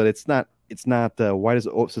rebels, but it's not why does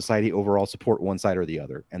society overall support one side or the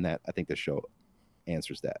other, and that I think the show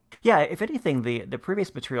answers that. Yeah, if anything, the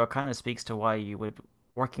previous material kind of speaks to why you would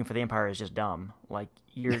working for the Empire is just dumb. Like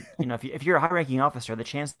if you're a high-ranking officer, the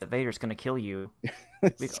chance that Vader's going to kill you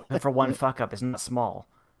for one fuck up is not small.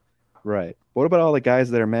 Right. What about all the guys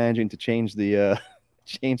that are managing to change the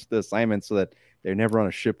change the assignment so that they're never on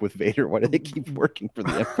a ship with Vader? Why do they keep working for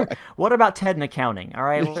the Empire? What about Ted in accounting? All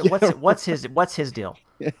right, Yeah, what's his deal?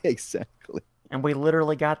 right. Exactly. And we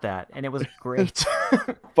literally got that, and it was great.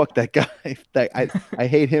 Fuck that guy. I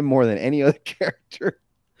hate him more than any other character.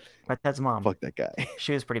 But Ted's mom, Fuck that guy.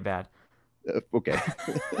 she was pretty bad. Okay.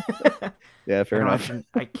 Yeah, fair enough.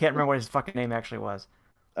 I can't remember what his fucking name actually was.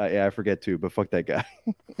 Yeah, I forget too, but fuck that guy.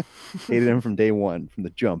 Hated him from day one, from the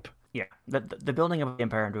jump. Yeah, the building of the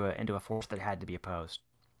Empire into a force that had to be opposed.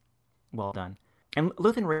 Well done. And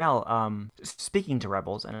Luthen Rael, speaking to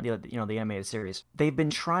Rebels and the animated series, they've been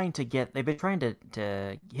trying to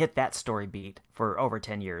hit that story beat for over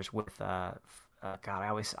 10 years with God,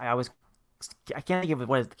 I can't think of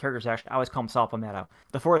what the character's actually. I always call him Saul Palmetto,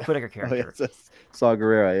 the Forrest Whitaker Oh yeah, character. Saw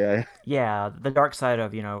Gerrera. Yeah, Yeah, the dark side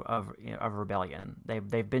of rebellion.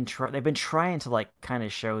 They've been trying to like kind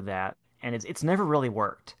of show that, and it's never really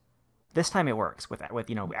worked. This time it works with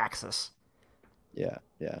Axis. yeah,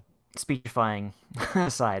 yeah. Speechifying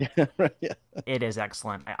aside, Yeah. it is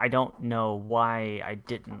excellent. I don't know why I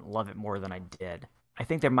didn't love it more than I did. I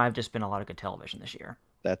think there might have just been a lot of good television this year.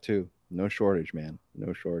 That too. No shortage, man.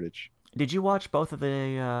 No shortage. Did you watch both of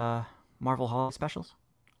the Marvel Holiday specials?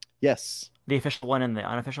 Yes. The official one and the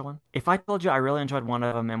unofficial one? If I told you I really enjoyed one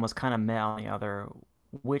of them and was kind of meh on the other,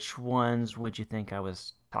 which ones would you think I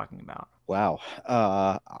was talking about? Wow.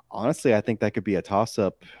 Honestly, I think that could be a toss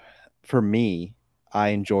up for me. I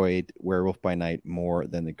enjoyed Werewolf by Night more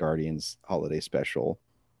than the Guardians Holiday Special.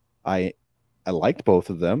 I I liked both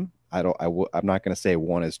of them. I'm not going to say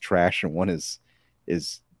one is trash and one is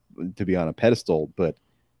to be on a pedestal, but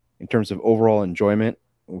in terms of overall enjoyment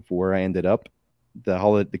of where I ended up,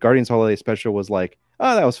 the Guardians Holiday Special was like,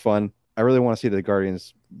 oh, that was fun. I really want to see the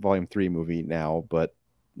Guardians Volume 3 movie now, but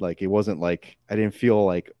like it wasn't like I didn't feel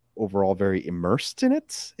like overall very immersed in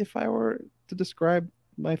it, if I were to describe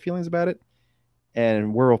my feelings about it.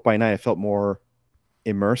 And Werewolf by Night, I felt more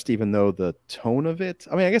immersed, even though the tone of it,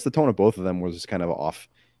 I mean, I guess the tone of both of them was just kind of off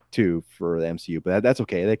too for the MCU, but that's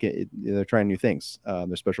okay. They're trying new things.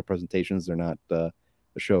 They're special presentations. They're not a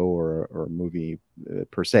show or a movie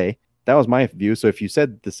per se. That was my view. So if you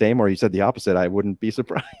said the same or you said the opposite, I wouldn't be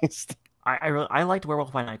surprised. I liked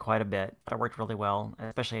Werewolf by Night quite a bit. It worked really well,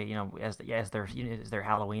 especially as their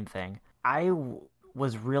Halloween thing.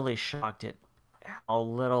 Was really shocked at how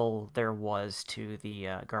little there was to the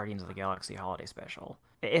Guardians of the Galaxy Holiday Special.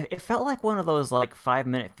 It felt like one of those like 5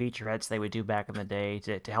 minute featurettes they would do back in the day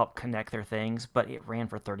to help connect their things, but it ran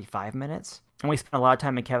for 35 minutes, and we spent a lot of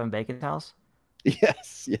time in Kevin Bacon's house.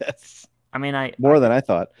 Yes, yes. I mean, More than I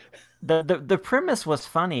thought. the premise was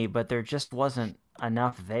funny, but there just wasn't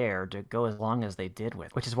enough there to go as long as they did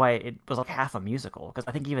with, which is why it was like half a musical. Because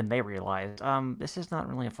I think even they realized, this is not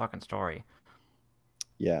really a fucking story.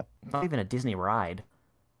 Yeah. It's not even a Disney ride.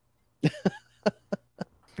 I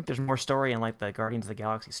think there's more story in like the Guardians of the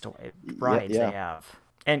Galaxy story rides Yeah. they have.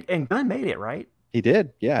 And Gunn made it, right? He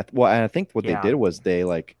did. Yeah. Well, and I think what they Yeah. did was they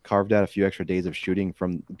like carved out a few extra days of shooting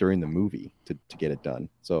from during the movie to get it done.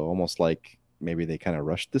 So almost like maybe they kind of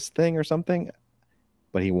rushed this thing or something.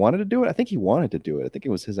 But he wanted to do it. I think he wanted to do it. I think it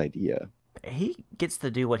was his idea. He gets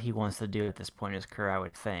to do what he wants to do at this point in his career, I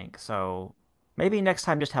would think. So maybe next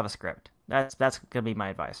time just have a script. That's gonna be my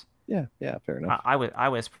advice. Yeah, yeah, fair enough. I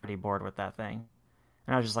was pretty bored with that thing,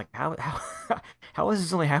 and I was just like, how is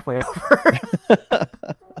this only halfway over?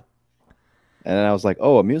 And then I was like,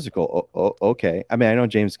 oh, a musical. Okay. I mean, I know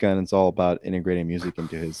James Gunn is all about integrating music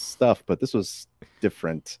into his stuff, but this was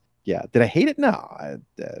different. Yeah. Did I hate it? No,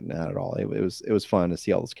 not at all. It was fun to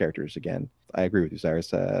see all those characters again. I agree with you,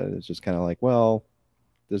 Cyrus. It's just kind of like, well,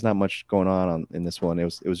 there's not much going on in this one. It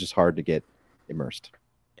was just hard to get immersed.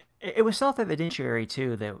 it was self-evidentiary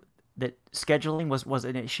too that scheduling was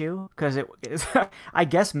an issue because it is. I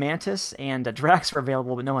guess Mantis and Drax were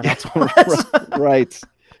available, but no one else was. Right,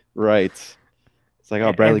 right. It's like, oh,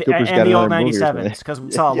 and, Bradley and Cooper's and got the old another movie or something. 97s because we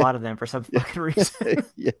Yeah, saw a yeah, lot of them for some yeah, fucking reason.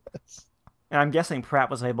 yes. And I'm guessing Pratt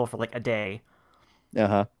was able for like a day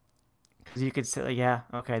Uh-huh. because you could say, yeah,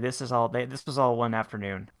 okay, this was all one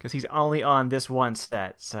afternoon because he's only on this one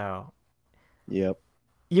set, so Yep.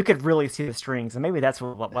 you could really see the strings, and maybe that's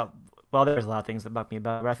what well, there's a lot of things that bug me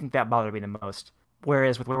about it, but I think that bothered me the most.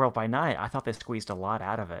 Whereas with Werewolf by Night, I thought they squeezed a lot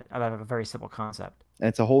out of it, out of a very simple concept. And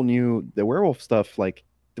it's a whole new the werewolf stuff. Like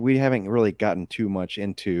we haven't really gotten too much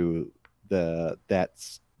into that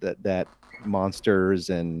monsters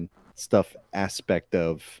and stuff aspect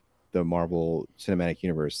of the Marvel Cinematic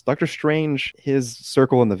Universe. Doctor Strange, his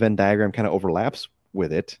circle in the Venn diagram kind of overlaps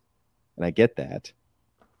with it, and I get that,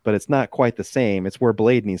 but it's not quite the same. It's where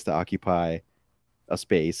Blade needs to occupy a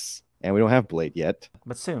space, and we don't have Blade yet.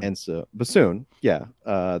 But soon. And so, but soon, yeah.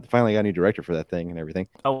 Finally got a new director for that thing and everything.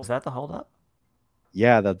 Oh, was that the holdup?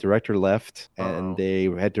 Yeah, the director left, and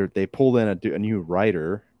Uh-oh. they pulled in a new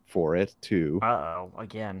writer for it too. Uh-oh,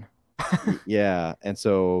 again. Yeah, and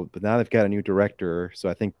so, but now they've got a new director, so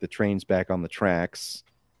I think the train's back on the tracks.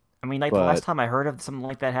 I mean, like the last But time I heard of something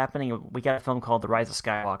like that happening, we got a film called The Rise of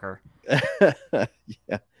Skywalker.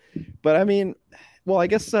 yeah, but I mean, well, I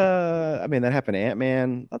guess I mean that happened to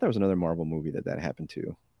Ant-Man. I thought there was another Marvel movie that happened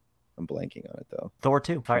to. I'm blanking on it though. Thor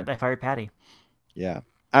 2, they fired Patty. Yeah,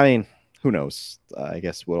 I mean, who knows? I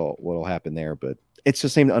guess what'll happen there, but it's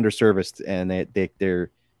just seemed underserviced, and they're.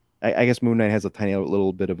 I guess Moon Knight has a tiny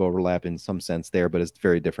little bit of overlap in some sense there, but it's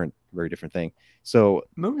very different thing. So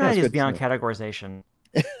Moon yeah, Knight it's is good to beyond know. categorization.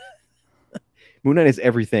 Moon Knight is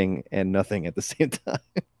everything and nothing at the same time.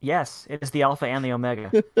 Yes, it is the alpha and the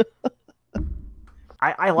omega.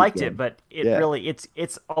 I He's liked it, good. but Yeah.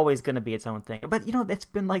 it's always going to be its own thing. But you know, it's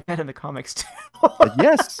been like that in the comics too.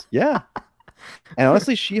 Yes. Yeah. And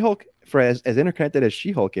honestly, She-Hulk, for as interconnected as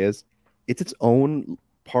She-Hulk is, it's its own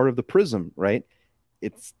part of the prism, right?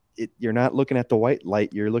 You're not looking at the white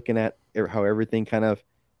light, you're looking at how everything kind of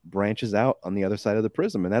branches out on the other side of the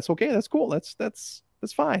prism, and that's okay. That's cool. That's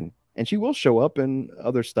fine. And she will show up in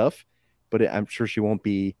other stuff, but I'm sure she won't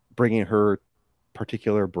be bringing her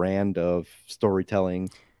particular brand of storytelling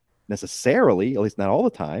necessarily, at least not all the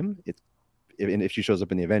time. If she shows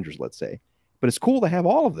up in the Avengers, let's say. But it's cool to have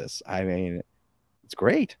all of this. I mean, it's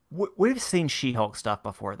great. We've seen She-Hulk stuff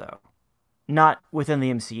before, though. Not within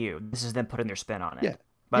the MCU. This is them putting their spin on it. Yeah.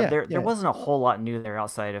 But Yeah. there Yeah. wasn't a whole lot new there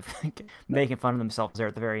outside of making fun of themselves there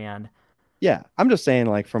at the very end. Yeah. I'm just saying,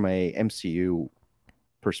 like, from a MCU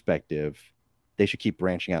perspective, they should keep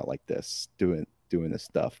branching out like this, doing this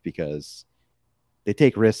stuff, because they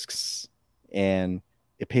take risks and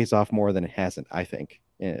it pays off more than it hasn't, I think,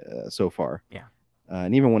 so far. Yeah.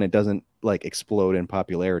 And even when it doesn't like explode in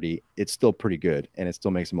popularity, it's still pretty good, and it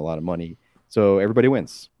still makes them a lot of money. So everybody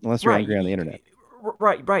wins, unless you're angry on the internet.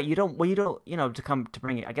 Right. You don't. Well, you don't. You know, to come to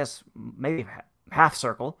bring it. I guess maybe half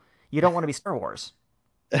circle. You don't want to be Star Wars.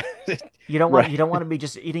 You don't want. Right. You don't want to be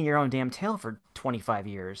just eating your own damn tail for 25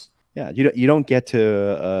 years. Yeah, you don't get to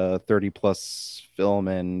a 30 plus film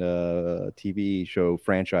and TV show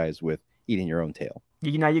franchise with eating your own tail.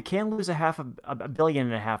 You know, you can lose $500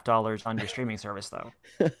 million on your streaming service, though.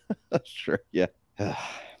 Sure. Yeah. The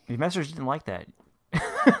investors didn't like that.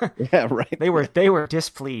 Yeah. Right. They were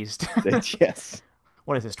displeased. Yes.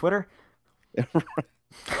 What is this, Twitter?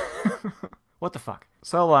 What the fuck?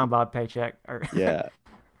 So long, Bob Paycheck. Yeah.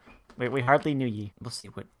 We hardly knew ye. We'll see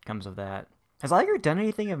what comes of that. Has Liger done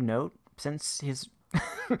anything of note since his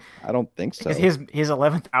I don't think so. his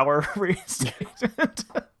 11th hour reinstatement?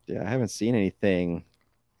 Yeah, I haven't seen anything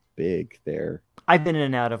big there. I've been in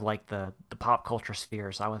and out of like the pop culture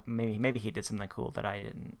sphere, so I was maybe he did something cool that I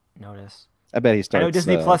didn't notice. I bet he I starts. know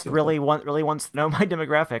Disney Plus really wants to know my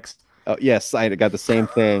demographics. Oh yes, I got the same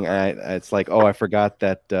thing. It's like, oh, I forgot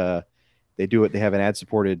that they do it. They have an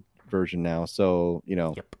ad-supported version now, so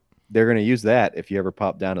Yep. they're going to use that if you ever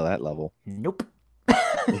pop down to that level. Nope.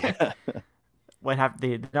 Yeah. Would have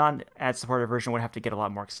the non-ad supported version would have to get a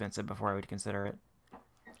lot more expensive before I would consider it.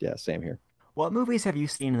 Yeah, same here. What movies have you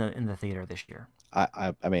seen in the theater this year?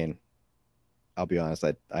 I mean, I'll be honest.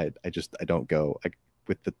 I don't go.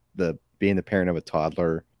 With the being the parent of a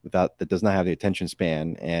toddler that does not have the attention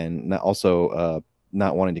span, and also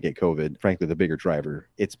not wanting to get COVID, frankly, the bigger driver.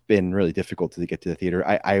 It's been really difficult to get to the theater.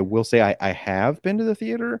 I will say I have been to the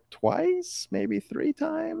theater twice, maybe 3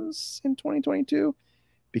 times in 2022,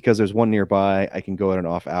 because there's one nearby. I can go at an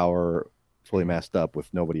off hour, fully masked up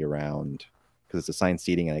with nobody around, because it's assigned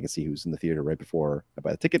seating and I can see who's in the theater right before I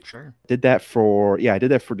buy the ticket. Sure. I did that for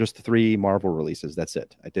just the 3 Marvel releases. That's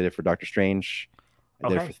it. I did it for Doctor Strange. I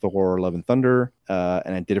did it for Thor: Love and Thunder,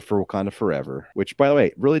 and I did it for Wakanda Forever. Which, by the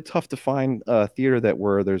way, really tough to find a theater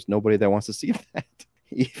where there's nobody that wants to see that.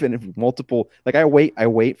 Even if multiple, like I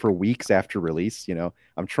wait for weeks after release.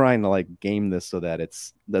 I'm trying to like game this so that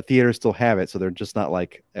it's the theaters still have it, so they're just not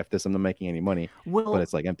like, F this, I'm not making any money. Well, but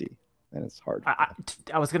it's like empty, and it's hard.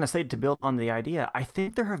 I was gonna say, to build on the idea, I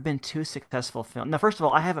think there have been 2 successful films. Now, first of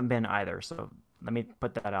all, I haven't been either, so let me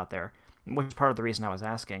put that out there, which is part of the reason I was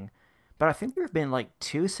asking. But I think there have been like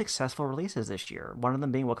 2 successful releases this year. One of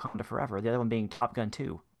them being Wakanda Forever, the other one being Top Gun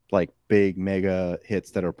 2. Like big mega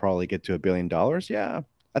hits that'll probably get to $1 billion. Yeah,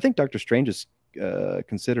 I think Doctor Strange is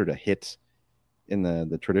considered a hit in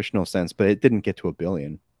the traditional sense, but it didn't get to $1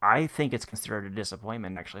 billion. I think it's considered a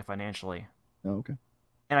disappointment, actually, financially. Oh, okay.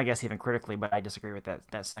 And I guess even critically, but I disagree with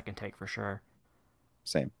that second take for sure.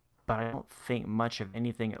 Same. But I don't think much of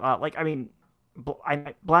anything.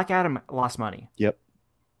 Black Adam lost money. Yep.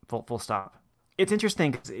 Full stop. It's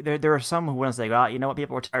interesting because there are some who want to say, "Oh, you know what?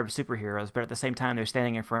 People are tired of superheroes," but at the same time, they're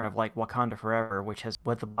standing in front of like Wakanda Forever, which has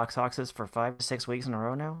what the box office for 5 to 6 weeks in a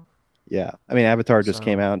row now. Yeah, I mean, Avatar just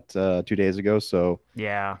came out 2 days ago, so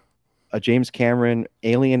yeah, a James Cameron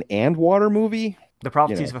alien and water movie. The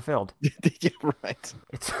prophecy's fulfilled. Yeah, right.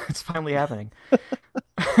 It's finally happening.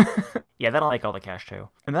 Yeah, that'll make all the cash too,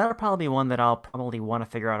 and that'll probably be one that I'll probably want to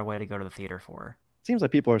figure out a way to go to the theater for. Seems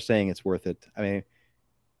like people are saying it's worth it. I mean,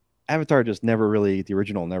 Avatar just the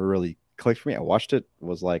original never really clicked for me. I watched it,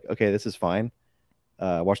 was like, okay, this is fine.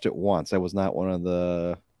 I watched it once. I was not one of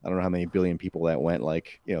the, I don't know how many billion people that went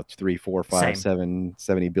like, 3, 4, 5, 7,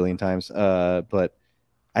 70 billion times. But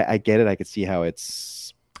I get it. I could see how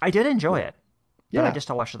it's. I did enjoy it. Yeah. But I just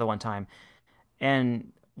watched it the one time.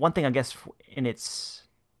 And one thing, I guess, in its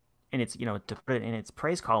to put it in its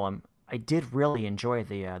praise column, I did really enjoy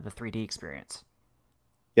the 3D experience.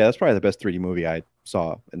 Yeah, that's probably the best 3D movie I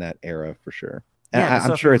saw in that era for sure. Yeah,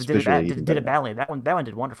 I'm sure it's visually did it badly. That one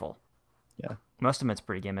did wonderful. Yeah. Most of it's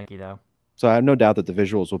pretty gimmicky though. So I have no doubt that the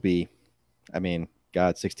visuals will be, I mean,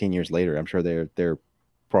 God, 16 years later, I'm sure they're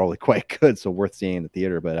probably quite good, so worth seeing in the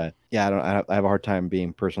theater. But I have a hard time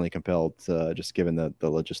being personally compelled, just given the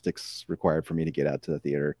logistics required for me to get out to the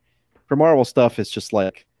theater. For Marvel stuff, it's just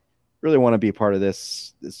like, really want to be a part of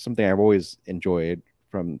this. It's something I've always enjoyed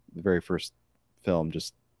from the very first film,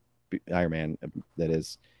 just Iron Man, that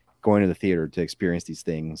is, going to the theater to experience these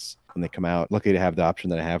things when they come out. Lucky to have the option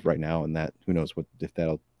that I have right now, and that who knows if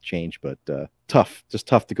that'll change, but tough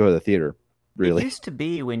to go to the theater. Really, it used to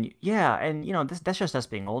be and that's just us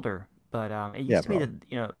being older, but it used to be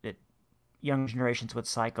that young generations would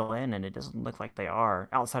cycle in, and it doesn't look like they are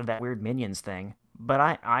outside of that weird Minions thing. But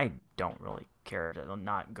I don't really care to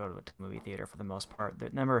not go to the movie theater for the most part.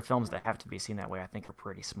 The number of films that have to be seen that way, I think, are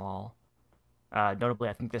pretty small. Notably,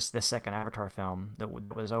 I think this second Avatar film that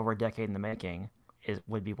was over a decade in the making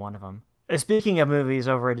would be one of them. Speaking of movies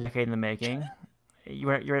over a decade in the making,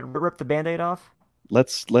 you're ready to rip the Band-Aid off?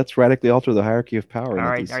 Let's radically alter the hierarchy of power. All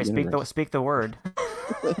right, speak the word.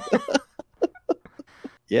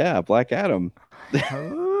 Yeah, Black Adam.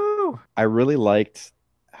 I really liked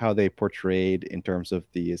how they portrayed in terms of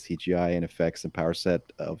the CGI and effects and power set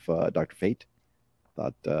of Dr. Fate.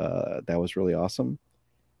 Thought that was really awesome.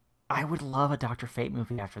 I would love a Dr. Fate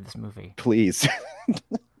movie after this movie. Please.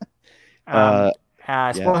 Spoiler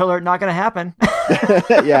alert, not going to happen.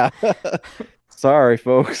 Yeah. Sorry,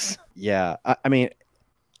 folks. Yeah. I mean,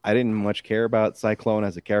 I didn't much care about Cyclone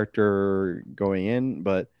as a character going in,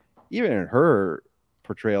 but even in her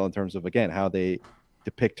portrayal in terms of, again, how they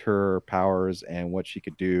depict her powers and what she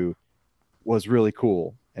could do was really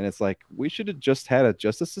cool. And it's like, we should have just had a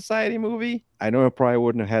Justice Society movie. I know it probably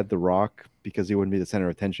wouldn't have had The Rock because he wouldn't be the center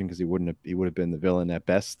of attention, because he would have been the villain at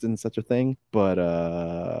best in such a thing. But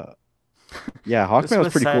yeah, Hawkman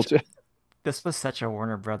was pretty cool too. This was such a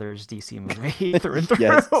Warner Brothers DC movie through and through.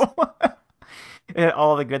 Yes. And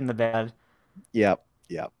all the good and the bad. Yep.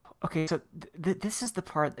 Okay, so this is the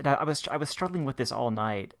part that I was struggling with this all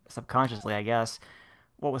night, subconsciously, I guess.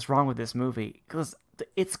 What was wrong with this movie? Because the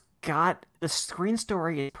screen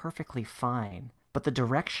story is perfectly fine, but the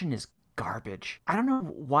direction is garbage. I don't know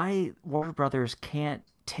why Warner Brothers can't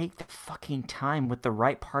take the fucking time with the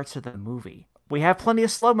right parts of the movie. We have plenty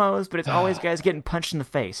of slow-mos, but it's always guys getting punched in the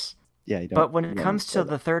face. Yeah, but when it comes to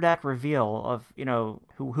the third act reveal of,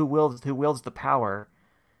 who wields the power,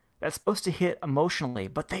 that's supposed to hit emotionally,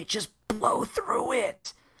 but they just blow through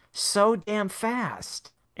it so damn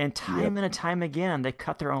fast. And time and time again, they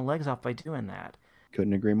cut their own legs off by doing that.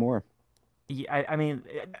 Couldn't agree more. I mean,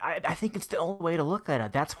 I think it's the only way to look at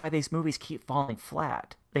it. That's why these movies keep falling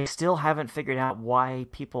flat. They still haven't figured out why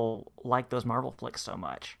people like those Marvel flicks so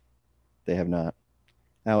much. They have not.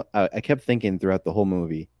 Now, I kept thinking throughout the whole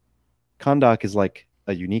movie, Kahndaq is like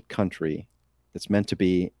a unique country that's meant to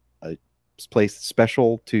be a place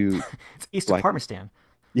special to It's east of black. Parmistan.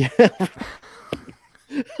 Yeah,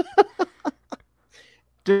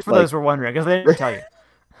 Just for like those who are wondering, because they didn't tell you.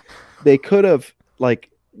 they could have like.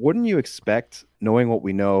 Wouldn't you expect, knowing what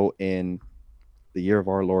we know in the year of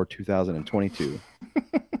our Lord 2022,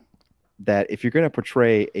 that if you're going to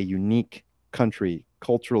portray a unique country,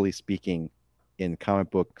 culturally speaking, in comic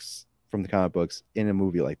books, from the comic books, in a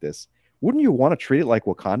movie like this, wouldn't you want to treat it like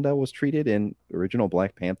Wakanda was treated in original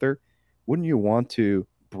Black Panther? Wouldn't you want to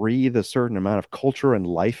breathe a certain amount of culture and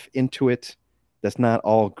life into it? That's not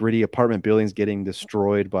all gritty apartment buildings getting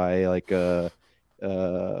destroyed by like a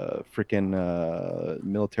freaking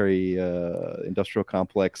military industrial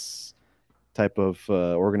complex type of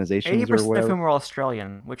organizations or 80% of whatever. whom were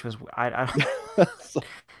Australian, which was So-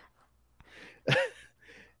 and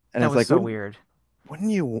that it's was like, so weird.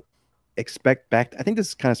 wouldn't you expect back? I think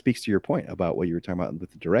this kind of speaks to your point about what you were talking about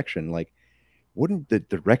with the direction. Like, wouldn't the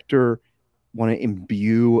director want to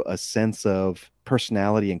imbue a sense of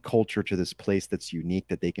personality and culture to this place that's unique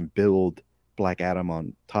that they can build Black Adam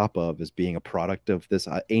on top of as being a product of this,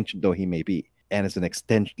 ancient though he may be, and as an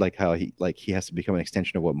extension, like how he has to become an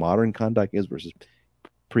extension of what modern Kahndaq is versus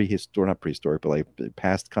prehistoric, not prehistoric, but like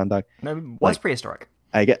past Kahndaq. No, it was Like, prehistoric.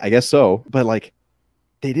 I guess so, but like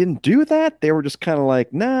they didn't do that. They were just kind of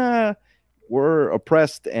like, nah, we're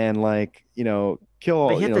oppressed and like They kill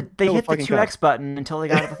hit the kill the the fucking 2X cops. button until they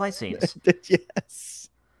got to the fight scenes. Yes,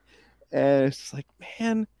 and it's just like,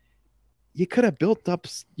 man, you could have built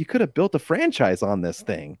a franchise on this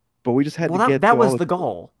thing, but we just had Well, to get that to all was the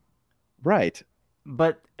goal, right.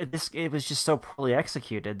 but it was just so poorly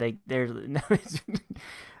executed. They're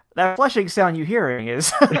that flushing sound you hearing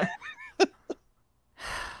is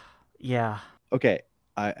yeah. Okay,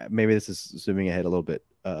 I maybe this is zooming ahead a little bit,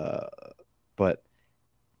 but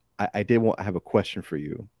I did want I have a question for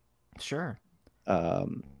you. Sure.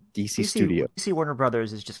 DC Studio. DC Warner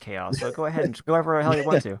Brothers is just chaos. So go ahead and go wherever the hell you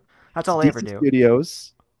want to. That's all they ever DC do.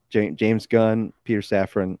 Studios, James Gunn, Peter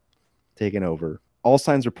Safran taking over. All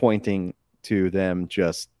signs are pointing to them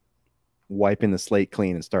just wiping the slate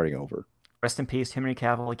clean and starting over. Rest in peace, Henry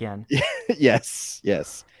Cavill again. Yes,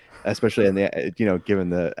 especially in the given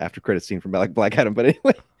the after credit scene from Black Adam. But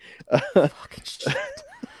anyway, Fucking shit.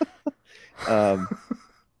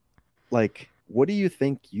 like, what do you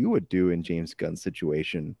think you would do in James Gunn's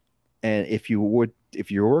situation? And if you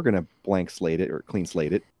were gonna blank slate it or clean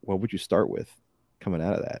slate it, what would you start with coming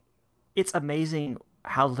out of that? It's amazing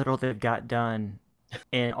how little they've got done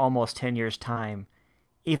in almost 10 years' time,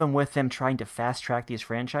 even with them trying to fast track these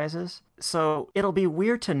franchises. So it'll be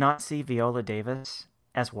weird to not see Viola Davis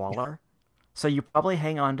as Waller. So you probably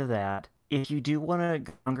hang on to that. If you do want to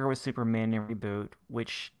go longer with Superman and reboot,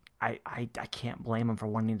 which I can't blame them for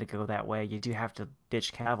wanting to go that way, you do have to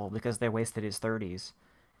ditch Cavill because they wasted his 30s.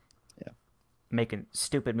 Yeah. Making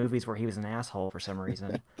stupid movies where he was an asshole for some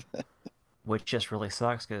reason, which just really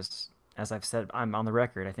sucks because, as I've said, I'm on the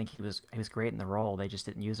record, I think he was great in the role. They just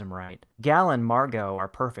didn't use him right. Gal and Margot are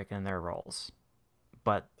perfect in their roles,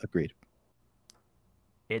 but Agreed.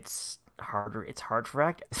 it's harder. It's hard for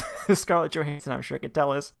actors. Scarlett Johansson, I'm sure, could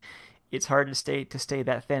tell us it's hard to stay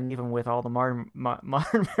that thin even with all the modern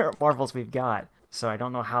Marvels we've got. So I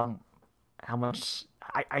don't know how much.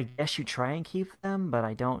 I guess you try and keep them, but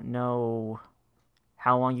I don't know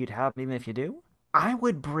how long you'd have them even if you do. I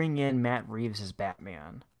would bring in Matt Reeves as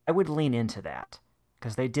Batman. I would lean into that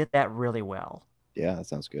because they did that really well. Yeah, that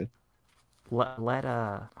sounds good.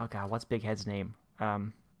 Oh god, what's Big Head's name?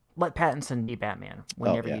 Let Pattinson be Batman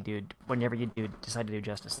whenever you decide to do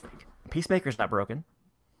Justice League. Peacemaker's not broken.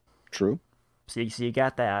 True. So you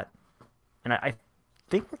got that, and I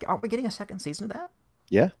think aren't we getting a second season of that?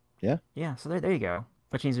 Yeah. Yeah. So there you go.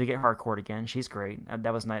 Which means we get Harcourt again. She's great.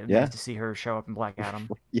 That was nice to see her show up in Black Adam.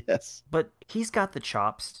 Yes. But he's got the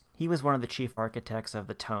chops. He was one of the chief architects of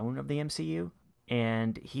the tone of the MCU,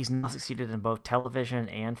 and he's now succeeded in both television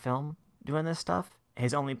and film doing this stuff.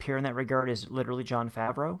 His only peer in that regard is literally Jon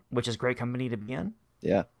Favreau, which is great company to be in.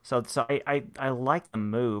 Yeah. So I like the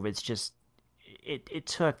move. It's just it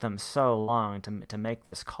took them so long to make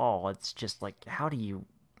this call. It's just like, how do you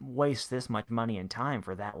waste this much money and time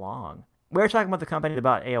for that long? We were talking about the company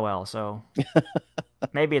about AOL, so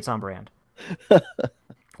maybe it's on brand.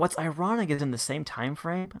 What's ironic is in the same time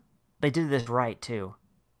frame, they did this right too.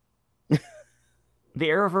 The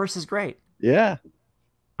Arrowverse is great. Yeah.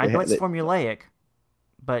 I know it's formulaic,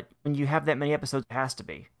 but when you have that many episodes, it has to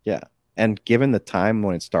be. Yeah. And given the time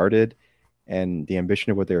when it started and the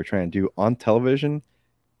ambition of what they were trying to do on television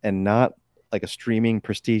and not like a streaming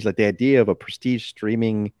prestige, like the idea of a prestige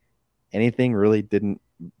streaming anything really didn't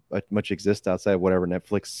much exist outside of whatever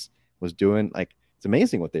Netflix was doing. Like it's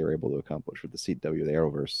amazing what they were able to accomplish with the CW, the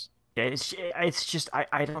Arrowverse. Yeah, it's just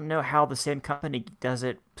I don't know how the same company does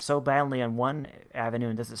it so badly on one avenue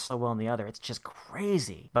and does it so well on the other. It's just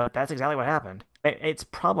crazy. But that's exactly what happened. It's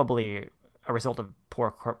probably a result of poor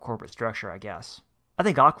corporate structure, I guess. I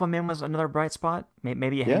think Aquaman was another bright spot.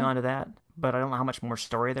 Maybe you hang Yeah. on to that, but I don't know how much more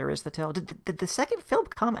story there is to tell. Did the second film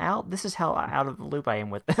come out? This is how out of the loop I am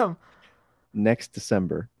with them. Next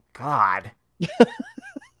December. God.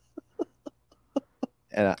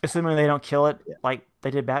 And Assuming they don't kill it like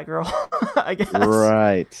they did Batgirl, I guess.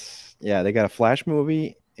 right. Yeah, they got a Flash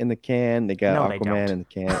movie in the can. They got No, they Aquaman don't. in the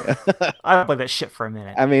can. I don't believe that shit for a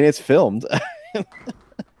minute. I mean, it's filmed.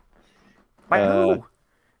 By who?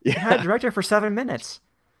 You had a Yeah. director for 7 minutes.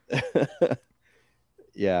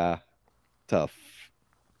 Yeah. Tough.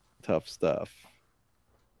 Tough stuff.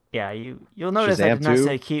 Yeah, you'll notice I Shazam did not 2?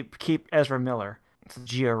 say keep Ezra Miller. It's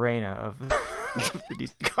Gio Reyna of the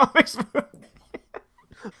DC Comics movie.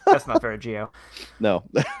 That's not fair, Gio. No.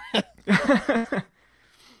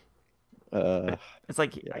 uh, It's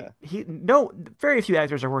like yeah. no, very few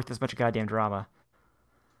actors are worth this much goddamn drama.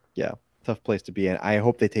 Yeah. Tough place to be in. I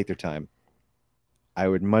hope they take their time. I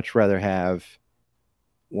would much rather have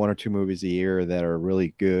one or two movies a year that are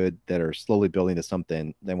really good, that are slowly building to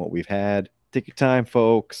something than what we've had. Take your time,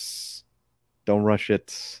 folks. Don't rush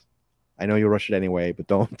it. I know you'll rush it anyway, but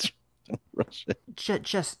don't rush it.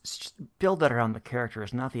 Just build that around the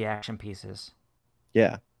characters, not the action pieces.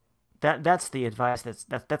 Yeah. That's the advice.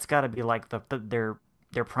 That's got to be like their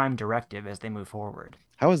prime directive as they move forward.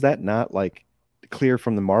 How is that not like clear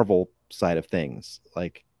from the Marvel side of things?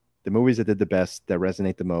 Like the movies that did the best, that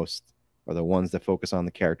resonate the most, are the ones that focus on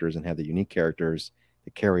the characters and have the unique characters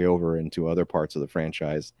that carry over into other parts of the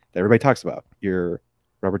franchise that everybody talks about. Your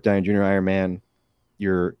Robert Downey Jr. Iron Man,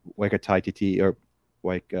 your Waika Taititi, or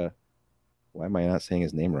Waika, why am I not saying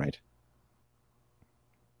his name right?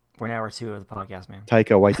 We're an hour two of the podcast, man,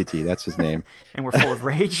 Taika Waititi, that's his name. and we're full of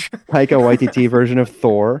rage. Taika Waititi version of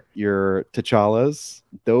Thor, your T'Challas,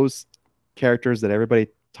 those characters that everybody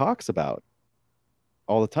talks about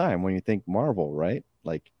all the time when you think Marvel, right?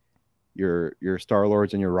 Like your Star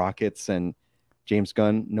Lords and your Rockets and James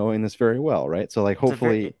Gunn knowing this very well, right? So like It's a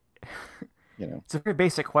very hopefully, you know, it's a very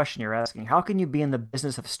basic question you're asking. How can you be in the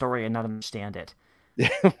business of story and not understand it?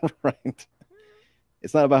 right.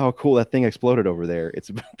 It's not about how cool that thing exploded over there. It's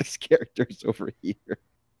about these characters over here.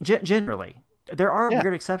 Generally, there are Yeah.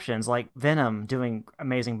 weird exceptions, like Venom doing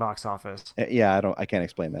amazing box office. Yeah, I can't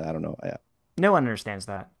explain that. I don't know. No one understands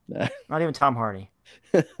that. Yeah. Not even Tom Hardy.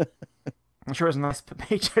 I'm sure it was a nice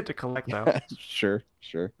paycheck to collect, though. Sure.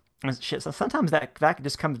 And shit, so sometimes that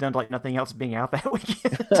just comes down to like nothing else being out that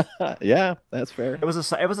weekend. Yeah, that's fair. It was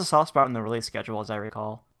a soft spot in the release schedule, as I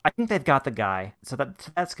recall. I think they've got the guy, so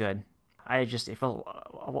that's good. I just it felt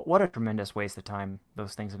what a tremendous waste of time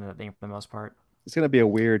those things ended up being for the most part. It's gonna be a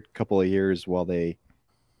weird couple of years while they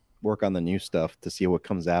work on the new stuff to see what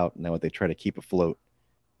comes out and then what they try to keep afloat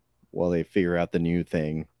while they figure out the new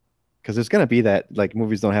thing. Because there's gonna be that, like,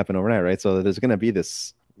 movies don't happen overnight, right? So there's gonna be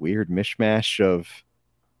this weird mishmash of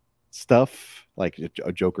stuff, like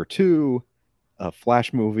a Joker 2, a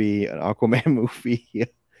Flash movie, an Aquaman movie.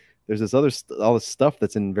 There's this all this stuff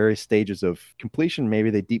that's in various stages of completion. Maybe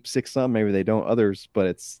they deep six some, maybe they don't others, but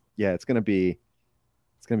it's gonna be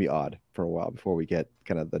odd for a while before we get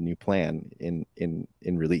kind of the new plan in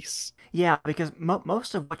release. Yeah, because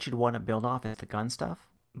most of what you'd want to build off is the gun stuff,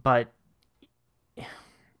 but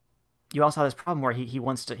you also have this problem where he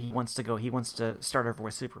wants to start over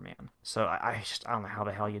with Superman. So I don't know how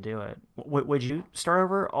the hell you do it. Would you start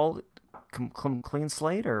over all clean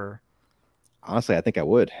slate or Honestly, I think I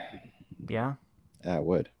would. yeah? I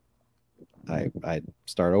would. I'd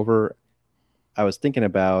start over. I was thinking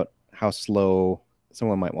about how slow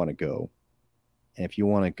someone might want to go. And if you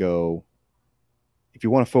want to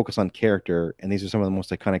focus on character, and these are some of the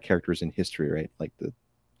most iconic characters in history, right? Like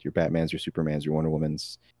your Batmans, your Supermans, your Wonder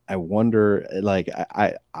Womans. I wonder, like,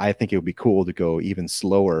 I think it would be cool to go even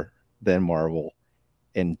slower than Marvel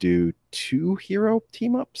and do 2 hero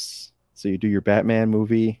team ups. So you do your Batman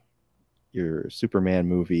movie, your Superman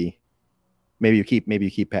movie. Maybe you keep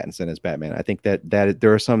Pattinson as Batman. I think that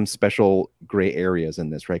there are some special gray areas in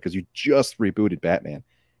this, right? Because you just rebooted Batman.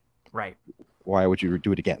 Right. Why would you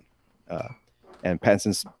do it again? And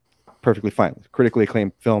Pattinson's perfectly fine. Critically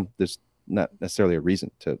acclaimed film. There's not necessarily a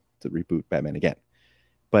reason to reboot Batman again.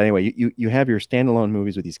 But anyway, you have your standalone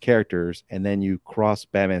movies with these characters, and then you cross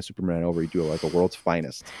Batman and Superman over. You do like a world's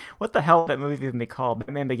finest. What the hell would that movie even be called?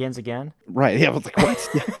 Batman Begins Again? Right? Yeah. I was like, what?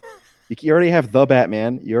 Yeah. You already have the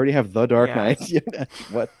Batman. You already have the Dark Yeah. Knight.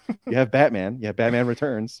 What? You have Batman. You have Batman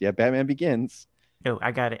Returns. You have Batman Begins. Oh,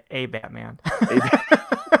 I got it. A Batman.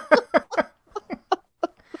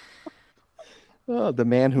 Oh, the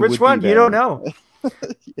man who Which would one? be You don't Batman. know.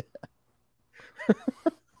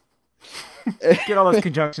 Get all those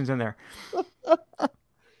conjunctions in there.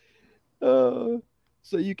 So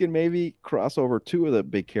you can maybe cross over two of the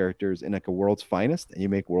big characters in like a World's Finest, and you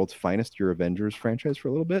make World's Finest your Avengers franchise for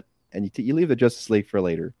a little bit, and you leave the Justice League for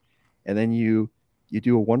later, and then you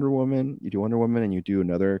do a Wonder Woman, and you do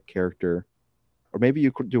another character, or maybe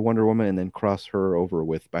you could do Wonder Woman and then cross her over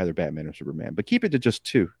with either Batman or Superman, but keep it to just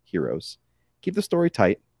two heroes. Keep the story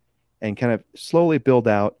tight, and kind of slowly build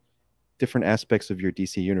out different aspects of your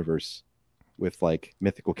DC universe with like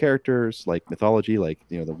mythical characters, like mythology, like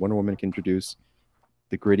the Wonder Woman can introduce,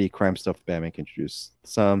 the gritty crime stuff Batman can introduce,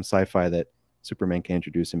 some sci-fi that Superman can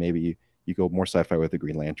introduce, and maybe you go more sci-fi with the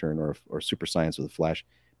Green Lantern or super science with the Flash.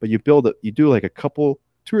 But you do like a couple,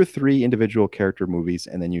 2 or 3 individual character movies,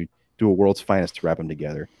 and then you do a World's Finest to wrap them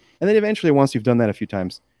together. And then eventually, once you've done that a few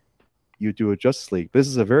times, you do a Justice League. But this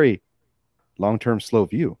is a very long-term, slow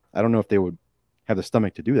view. I don't know if they would have the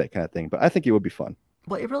stomach to do that kind of thing, but I think it would be fun.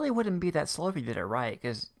 Well, it really wouldn't be that slow if you did it right,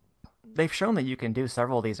 because they've shown that you can do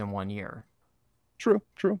several of these in 1 year. True.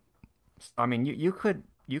 I mean, you could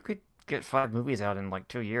get 5 movies out in like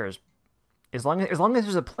 2 years, as long as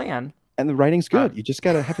there's a plan. And the writing's good. You just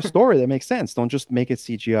got to have a story that makes sense. Don't just make it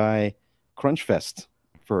CGI crunch fest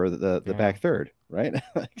for the back third, right?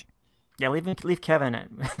 Yeah, leave Kevin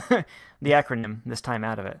the acronym this time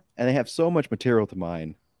out of it. And they have so much material to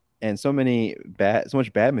mine, and so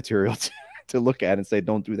much bad material to look at and say,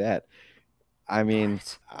 don't do that. I mean,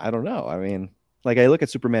 Right. I don't know. I mean, like I look at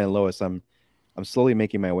Superman and Lois, I'm slowly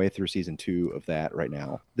making my way through season 2 of that right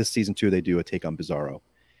now. This season 2, they do a take on Bizarro,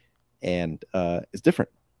 and it's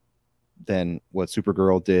different than what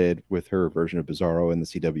Supergirl did with her version of Bizarro in the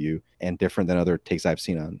CW, and different than other takes I've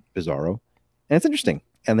seen on Bizarro. And it's interesting.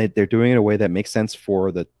 And they're doing it in a way that makes sense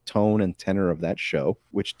for the tone and tenor of that show,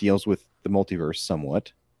 which deals with the multiverse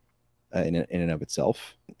somewhat in and of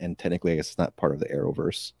itself. And technically, I guess it's not part of the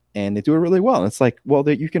Arrowverse. And they do it really well. And it's like, well,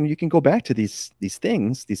 you can go back to these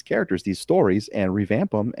things, these characters, these stories, and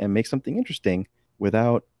revamp them and make something interesting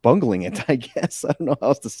without bungling it, I guess. I don't know how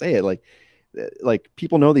else to say it. Like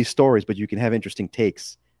people know these stories, but you can have interesting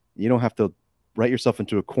takes. You don't have to write yourself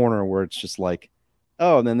into a corner where it's just like,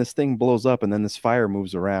 oh, and then this thing blows up, and then this fire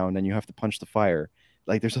moves around, and you have to punch the fire.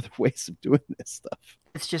 Like, there's other ways of doing this stuff.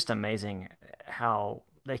 It's just amazing how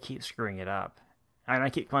they keep screwing it up. And I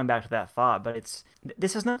keep coming back to that thought, but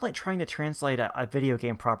this is not like trying to translate a video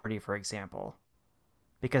game property, for example,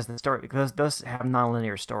 because those have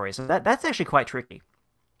nonlinear stories. So that's actually quite tricky.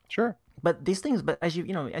 Sure. But these things, as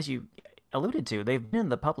you alluded to, they've been in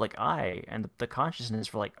the public eye and the consciousness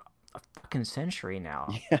for like a fucking century now.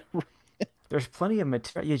 Yeah. There's plenty of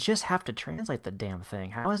material. You just have to translate the damn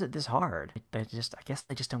thing. How is it this hard? I guess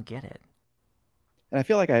they just don't get it. And I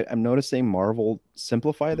feel like I'm noticing Marvel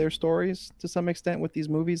simplify their stories to some extent with these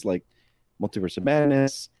movies, like Multiverse of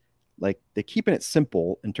Madness. Like, they're keeping it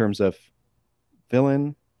simple in terms of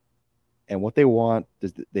villain and what they want.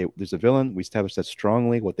 There's a villain. We establish that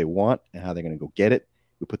strongly, what they want and how they're going to go get it.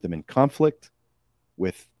 We put them in conflict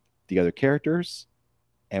with the other characters,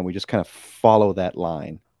 and we just kind of follow that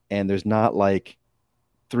line. And there's not like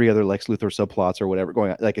 3 other Lex Luthor subplots or whatever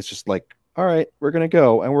going on. Like, it's just like, all right, we're going to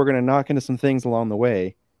go and we're going to knock into some things along the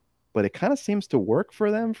way. But it kind of seems to work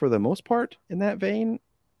for them for the most part in that vein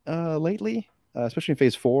lately, especially in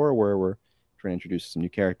phase 4, where we're trying to introduce some new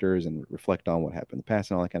characters and reflect on what happened in the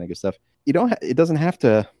past and all that kind of good stuff. It doesn't have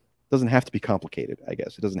to be complicated, I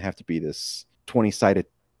guess. It doesn't have to be this 20-sided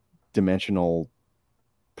dimensional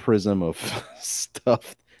prism of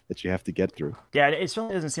stuff that you have to get through. Yeah, it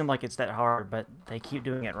certainly doesn't seem like it's that hard, but they keep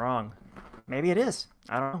doing it wrong. Maybe it is.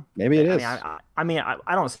 I don't know. Maybe it is. I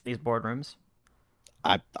don't see these boardrooms.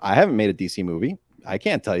 I haven't made a DC movie. I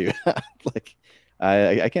can't tell you. Like,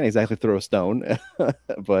 I can't exactly throw a stone,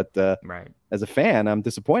 but Right. As a fan, I'm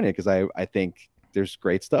disappointed because I think there's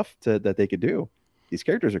great stuff that they could do. These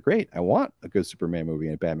characters are great. I want a good Superman movie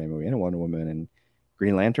and a Batman movie and a Wonder Woman and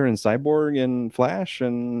Green Lantern and Cyborg and Flash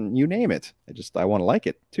and you name it. I want to like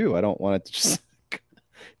it too. I don't want it to just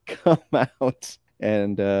come out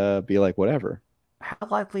and be like whatever. How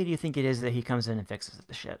likely do you think it is that he comes in and fixes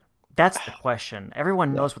the shit? That's the question.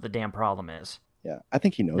 Everyone knows what the damn problem is. Yeah, I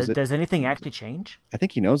think he knows it. Does anything actually change? I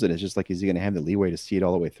think he knows it. It's just like, is he going to have the leeway to see it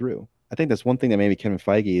all the way through? I think that's one thing that maybe Kevin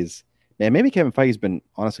Feige is, man, maybe Kevin Feige's been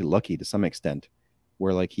honestly lucky to some extent,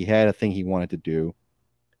 where like he had a thing he wanted to do,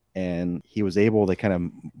 and he was able to kind of,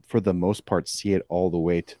 for the most part, see it all the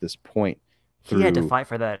way to this point He had to through. fight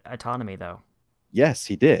for that autonomy, though. Yes,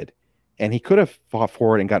 he did, and he could have fought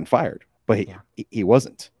for it and gotten fired, but he Yeah. he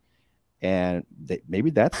wasn't, and maybe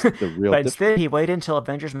that's the real But difference. instead, he waited until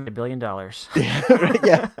Avengers made $1 billion.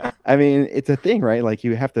 Yeah, I mean, it's a thing, right? Like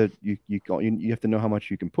you have to you have to know how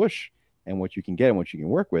much you can push and what you can get and what you can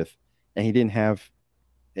work with, and he didn't have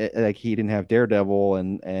like he didn't have Daredevil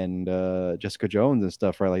and Jessica Jones and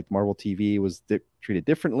stuff, right? Like Marvel TV was treated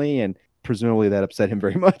differently, and presumably that upset him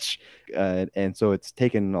very much. And so it's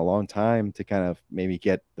taken a long time to kind of maybe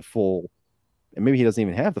get the full, and maybe he doesn't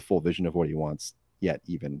even have the full vision of what he wants yet,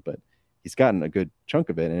 even, but he's gotten a good chunk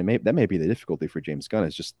of it, and that may be the difficulty for James Gunn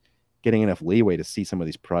is just getting enough leeway to see some of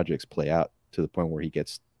these projects play out to the point where he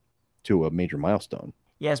gets to a major milestone.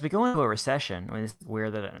 Yeah, as we go into a recession, I mean, it's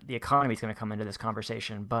weird that the economy is going to come into this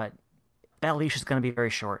conversation, but that leash is going to be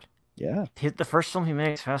very short. Yeah, The first film he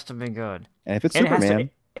makes has to be good, and if it's and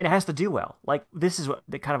Superman, it has to do well. Like this is what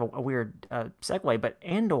the kind of a weird segue, but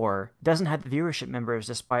Andor doesn't have the viewership numbers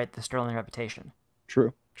despite the sterling reputation,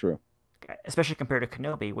 true, true. especially compared to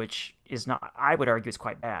Kenobi, which is not. I would argue is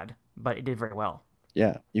quite bad, but it did very well.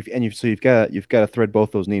 Yeah, so you've got to thread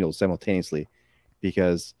both those needles simultaneously,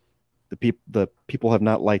 because the people have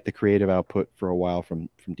not liked the creative output for a while from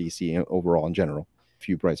DC overall in general, a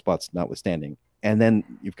few bright spots notwithstanding. And then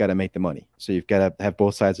you've got to make the money, so you've got to have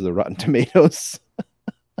both sides of the Rotten Tomatoes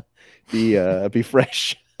be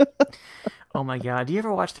fresh. Oh my god, do you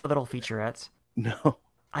ever watch the little featurettes? No,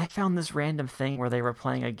 I found this random thing where they were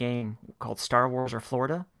playing a game called Star Wars or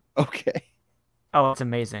Florida. okay, Oh, it's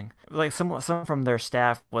amazing. Like some from their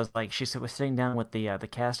staff was like was sitting down with the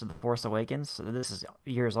cast of The Force Awakens. So this is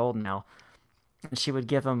years old now, and she would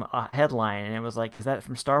give them a headline, and it was like, "Is that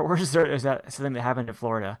from Star Wars or is that something that happened in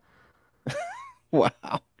Florida?" wow.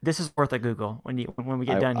 This is worth a Google when we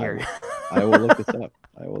get done I here. will I will look this up.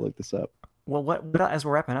 I will look this up. Well, what as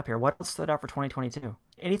we're wrapping up here, what else stood out for 2022?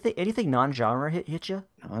 Anything non-genre hit you?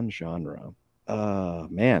 Non-genre.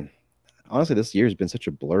 Man, honestly, this year has been such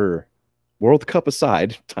a blur. World Cup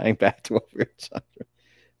aside, tying back to what we were talking.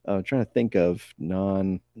 I'm trying to think of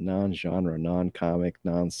non-genre, non-comic,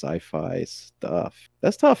 non-sci-fi stuff.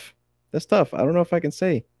 That's tough. That's tough. I don't know if I can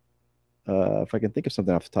say if I can think of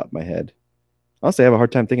something off the top of my head. Honestly, I have a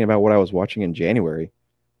hard time thinking about what I was watching in January.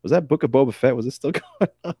 Was that Book of Boba Fett? Was it still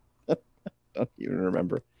going on? I don't even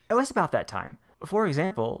remember. It was about that time. For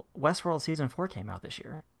example, Westworld season 4 came out this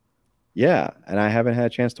year. Yeah, and I haven't had a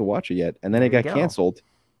chance to watch it yet. And then There it you got go. canceled,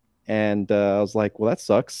 and I was like, "Well, that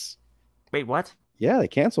sucks." Wait, what? Yeah, they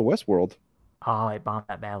canceled Westworld. Oh, it bombed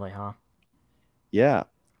that badly, huh? Yeah,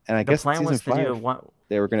 and I The guess plan season was to do five one.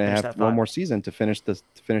 they were going to Finish have that one thought. more season to finish the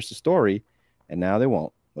story, and now they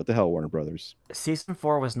won't. What the hell, Warner Brothers? Season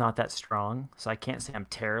 4 was not that strong, so I can't say I'm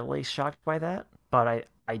terribly shocked by that. But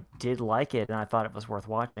I did like it, and I thought it was worth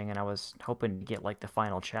watching, and I was hoping to get like the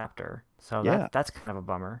final chapter. So Yeah. that's kind of a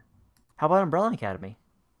bummer. How about Umbrella Academy?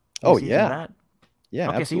 New Oh season of yeah, that? yeah,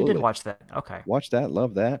 Okay, so you did absolutely. watch that. Okay. Watch that,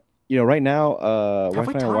 love that. You know, right now, Have wife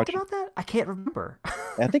we and I are talked watching. about that? I can't remember.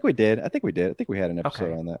 I think we did. I think we did. I think we had an episode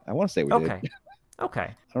Okay. on that. I want to say we did. Okay. Okay.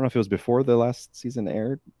 I don't know if it was before the last season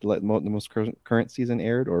aired, the most current season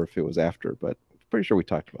aired, or if it was after, but pretty sure we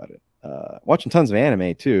talked about it. Watching tons of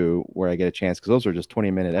anime too, where I get a chance because those are just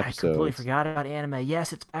 20-minute I completely episodes. forgot about anime.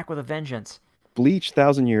 Yes, it's back with a vengeance. Bleach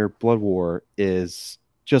Thousand Year Blood War is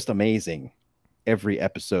just amazing. Every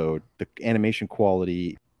episode, the animation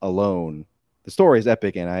quality alone, the story is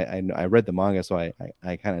epic, and I read the manga, so I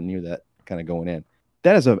kind of knew that kind of going in.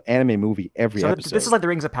 That is an anime movie every So episode. this is like the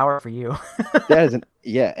Rings of Power for you. That is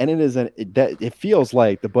yeah, and it feels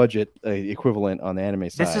like the budget equivalent on the anime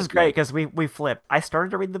side. This is great because we flip. I started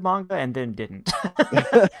to read the manga and then didn't.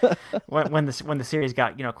 when the series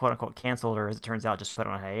got quote unquote canceled, or as it turns out just put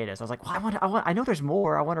on hiatus, I was like, well, I know there's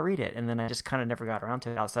more. I want to read it, and then I just kind of never got around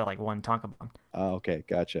to it outside of, like one tankobon. Oh, okay,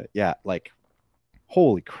 gotcha. Yeah, like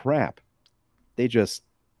holy crap. They're just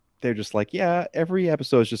like, yeah, every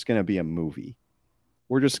episode is just gonna be a movie.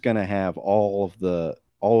 We're just gonna have all of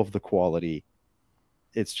the quality.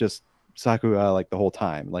 It's just Sakuga like the whole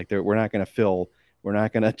time. Like we're not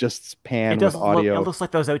gonna just pan with It audio. looks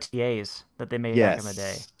like those OTAs that they made back in the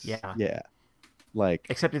day. Yes. Yeah. Yeah. Like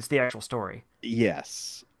Except it's the actual story.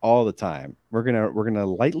 yes, all the time. We're gonna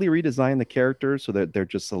lightly redesign the characters so that they're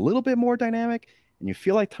just a little bit more dynamic, and you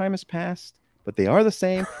feel like time has passed, but they are the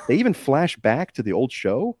same. They even flash back to the old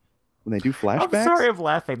show when they do flashbacks. I'm sorry, I'm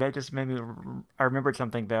laughing. That just made me. I remembered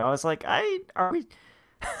something though. I was like,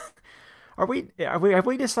 are have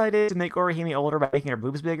we decided to make Orihime older by making her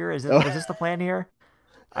boobs bigger? Is Oh, this the plan here?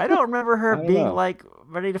 I don't remember her I don't being know. like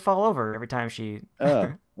ready to fall over every time she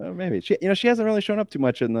Maybe she hasn't really shown up too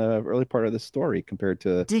much in the early part of the story compared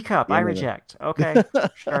to D cup. the I end of reject. Okay,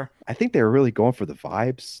 the. sure. I think they were really going for the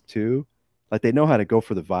vibes too. Like they know how to go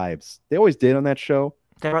for the vibes. They always did on that show,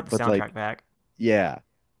 They brought the but soundtrack like, back. yeah,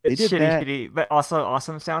 they It's did shitty, that. shitty, but also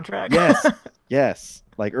awesome soundtrack. Yes, yes,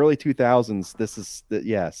 like early 2000s. This is the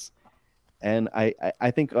yes, and I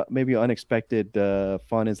think maybe unexpected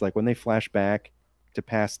fun is like when they flash back to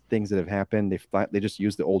past things that have happened. They just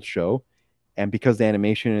use the old show, and because the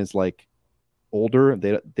animation is like older,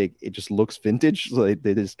 they it just looks vintage, so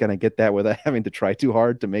they just kind of get that without having to try too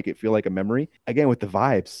hard to make it feel like a memory. Again, with the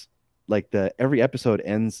vibes, like the every episode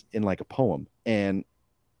ends in like a poem, and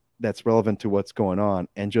that's relevant to what's going on,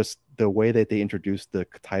 and just the way that they introduce the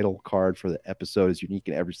title card for the episode is unique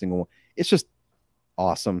in every single one. It's just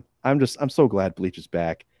awesome. I'm so glad Bleach is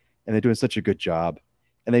back, and they're doing such a good job.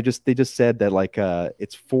 And they just said that like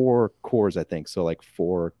it's 4 cores, I think, so like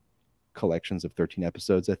 4 collections of 13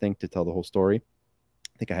 episodes, I think, to tell the whole story.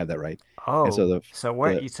 I think I have that right. And so Oh, the so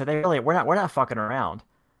the they really we're not fucking around.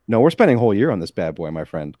 no, we're spending a whole year on this bad boy, my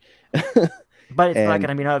friend. But it's not And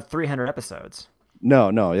gonna be another 300 episodes.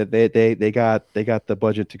 no, they got the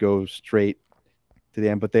budget to go straight to the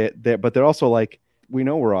end, but they're also like, we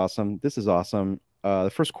know we're awesome. This is awesome.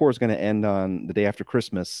 The first core is going to end on the day after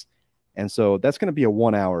Christmas, and so that's going to be a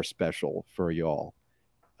 1 hour special for y'all.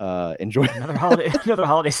 Enjoy Another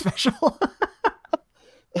holiday special.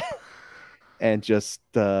 and just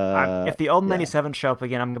If the old yeah. 97 show up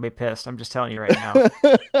again, I'm gonna be pissed. I'm just telling you right now.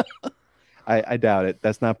 I doubt it.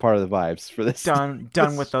 That's not part of the vibes for this. Done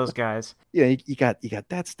with this those show. guys. Yeah, you got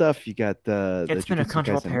that stuff. You got the It's been a Jujutsu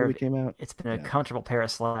comfortable Kaisen pair movie of came out. it's been a Yeah, comfortable pair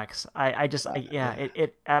of slacks. Yeah, yeah,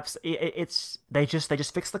 it's they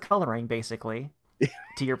just fixed the coloring basically,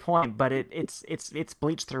 to your point, but it's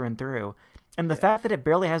bleached through and through. And the yeah. fact that it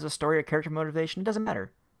barely has a story or character motivation, it doesn't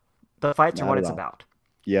matter. The fights are Not what at it's all. about.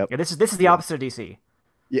 Yep. Yeah, this is the Yep. opposite of DC.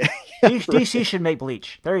 Yeah. Yeah. DC should make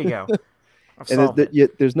Bleach. There you go. I've And solved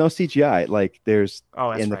it. there's no CGI. Like there's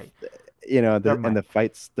Oh, in that's the right. the Never and mind.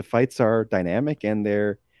 the fights are dynamic, and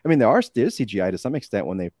they're, I mean, there are still CGI to some extent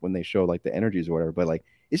when they show like the energies or whatever, but like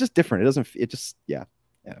it's just different. It doesn't it just yeah.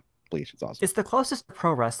 Yeah. Bleach, it's awesome. It's the closest to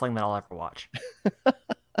pro wrestling that I'll ever watch. There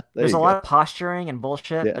There's you a lot go. of posturing and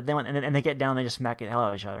bullshit, Yeah. but then and they get down, they just smack the hell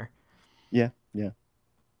out of each other. Yeah. Yeah.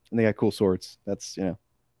 And they got cool swords. That's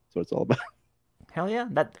what it's all about. Hell yeah,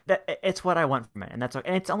 that it's what I want from it, and that's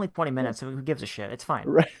and it's only 20 minutes, so who gives a shit? It's fine.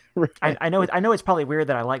 Right. Right. I know it's probably weird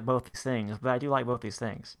that I like both these things, but I do like both these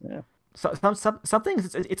things. Yeah. So some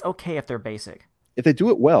things it's okay if they're basic. If they do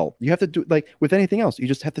it well, you have to do, like with anything else, you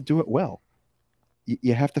just have to do it well.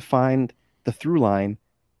 You have to find the through line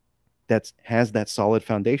that has that solid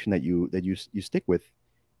foundation that you stick with.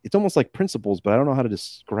 It's almost like principles, but I don't know how to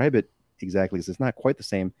describe it exactly because it's not quite the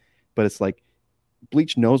same. But it's like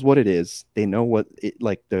Bleach knows what it is. They know what it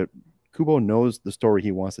like. The Kubo knows the story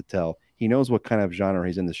he wants to tell. He knows what kind of genre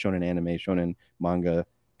he's in, the shonen anime, shonen manga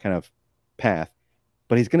kind of path.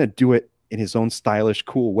 But he's gonna do it in his own stylish,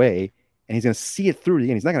 cool way, and he's gonna see it through to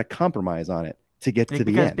the end. He's not gonna compromise on it to get to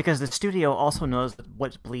the end. Because the studio also knows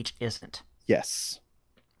what Bleach isn't, Yes,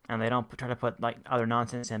 and they don't try to put like other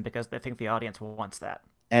nonsense in because they think the audience wants that.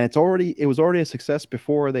 and it was already a success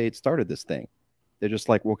before they had started this thing. They're just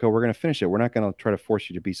like, well, okay, we're gonna finish it. We're not gonna try to force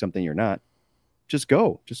you to be something you're not. Just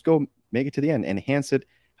go, make it to the end, enhance it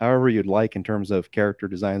however you'd like in terms of character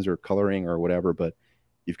designs or coloring or whatever. But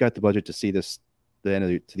you've got the budget to see this to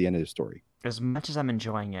the end of the story. As much as I'm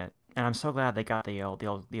enjoying it, and I'm so glad they got the old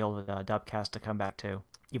dub cast to come back too,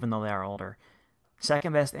 even though they are older.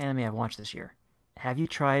 Second best anime I've watched this year. Have you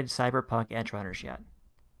tried Cyberpunk Edge Runners yet?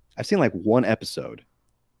 I've seen like one episode,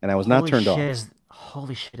 and I was not turned on.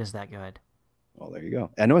 Holy shit, is that good? Well, there you go.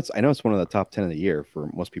 I know it's one of the top 10 of the year for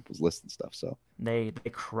most people's lists and stuff. So They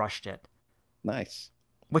crushed it, nice.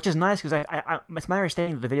 which is nice because it's my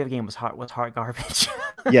understanding that the video game was hot garbage.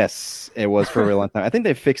 Yes, it was for a really long time. I think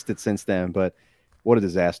they've fixed it since then, but what a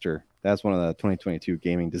disaster. That's one of the 2022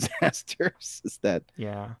 gaming disasters. Is that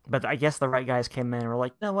Yeah, but I guess the right guys came in and were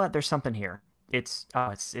like, you know what? There's something here. It's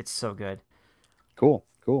so good. cool?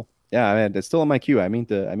 Cool. Yeah, I mean, it's still on my queue. I mean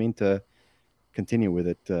to continue with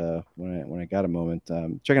it when I got a moment.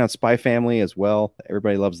 Checking out Spy Family as well.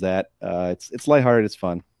 Everybody loves that. It's lighthearted. It's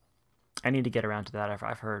fun. I need to get around to that.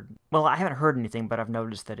 I've heard. Well, I haven't heard anything, but I've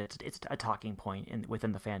noticed that it's a talking point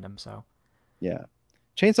within the fandom. So Yeah.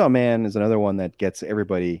 Chainsaw Man is another one that gets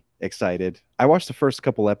everybody excited. I watched the first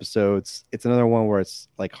couple episodes. It's another one where it's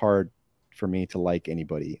like hard for me to like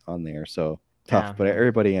anybody on there. So tough. But Yeah.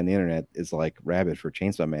 everybody on the internet is like rabid for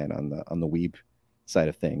Chainsaw Man on the weeb side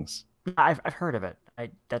of things. I've heard of it.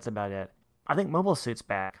 That's about it. I think Mobile Suit's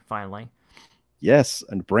back finally. Yes,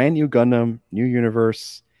 a brand new Gundam, new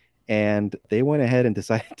universe, and they went ahead and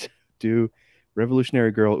decided to do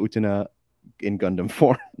Revolutionary Girl Utena in Gundam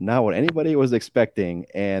form. Not what anybody was expecting,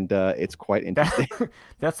 and it's quite interesting.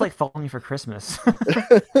 That's like Falling for Christmas.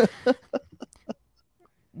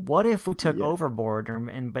 What if we took Yeah. Overboard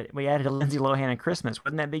but we added a Lindsay Lohan in Christmas?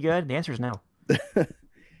 Wouldn't that be good? The answer is no.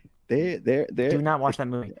 They're Do not watch that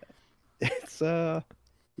movie. it's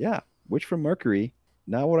yeah, Witch from Mercury,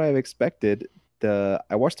 not what I've expected.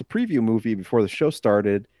 I watched the preview movie before the show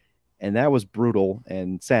started, and that was brutal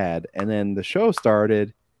and sad. And then the show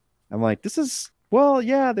started. I'm like, this is, well,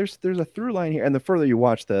 yeah, there's a through line here. And the further you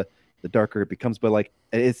watch, the darker it becomes. But like,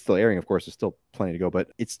 it's still airing, of course. There's still plenty to go. But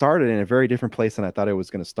it started in a very different place than I thought it was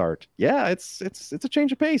going to start. Yeah, it's a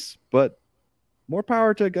change of pace, but more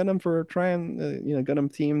power to Gundam for trying,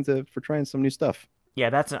 Gundam team for trying some new stuff. Yeah,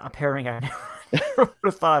 that's a pairing I never would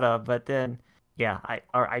have thought of. But then, yeah, I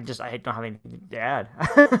don't have anything to add.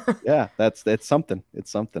 Yeah, that's something. It's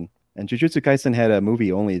something. And Jujutsu Kaisen had a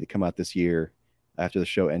movie only to come out this year after the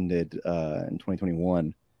show ended in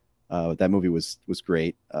 2021. That movie was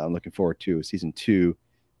great. I'm looking forward to season 2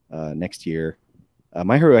 next year.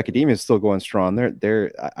 My Hero Academia is still going strong.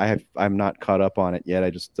 I'm not caught up on it yet. I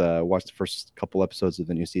just watched the first couple episodes of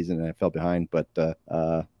the new season and I fell behind. But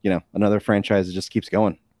another franchise that just keeps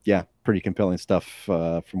going. Yeah, pretty compelling stuff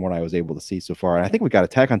from what I was able to see so far. And I think we got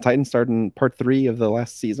Attack on Titan starting part 3 of the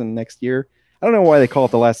last season next year. I don't know why they call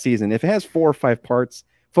it the last season. If it has 4 or 5 parts,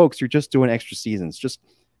 folks, you're just doing extra seasons. Just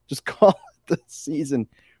call it the season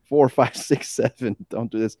 4, 5, 6, 7.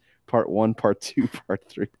 Don't do this part 1, part 2, part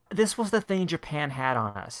 3. This was the thing Japan had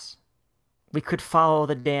on us. We could follow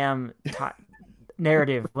the damn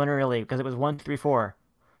narrative linearly because it was 1, 2, 3, 4.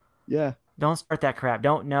 Yeah. Don't start that crap.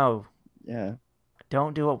 Don't know. Yeah.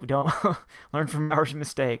 Don't do it. Don't learn from our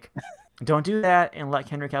mistake. Don't do that and let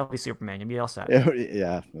Henry Cavill be Superman. You'll be all set.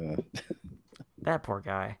 Yeah. That poor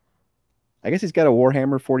guy. I guess he's got a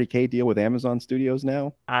Warhammer 40K deal with Amazon Studios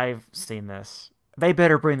now. I've seen this. They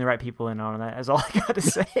better bring the right people in on that. Is all I got to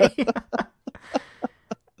say.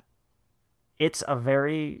 It's a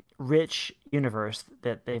very rich universe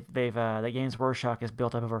that that Games Workshop has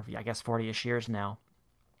built up over, I guess, 40-ish years now.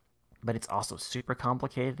 But it's also super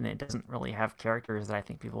complicated, and it doesn't really have characters that I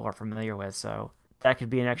think people are familiar with. So that could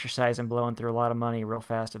be an exercise in blowing through a lot of money real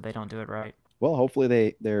fast if they don't do it right. Well,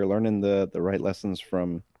 hopefully they're learning the right lessons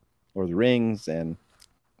from Lord of the Rings and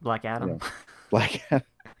Black Adam. Black Adam,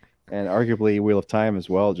 and arguably Wheel of Time as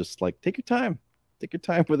well. Just like take your time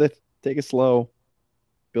with it, take it slow,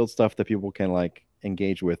 build stuff that people can like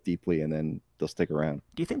engage with deeply, and then they'll stick around.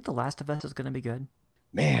 Do you think The Last of Us is going to be good?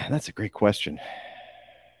 Man, that's a great question.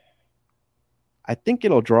 I think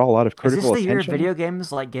it'll draw a lot of critical attention. Is this the year video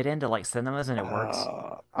games like get into like cinemas and it works?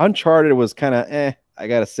 Uncharted was kind of I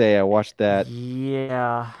gotta say, I watched that.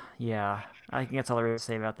 Yeah. I think that's all there is to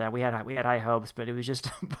say about that. We had high hopes, but it was just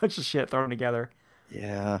a bunch of shit thrown together.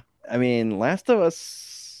 Yeah, I mean, Last of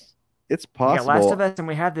Us, it's possible. Yeah, Last of Us, and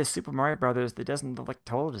we have this Super Mario Brothers that doesn't look like a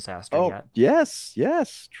total disaster yet.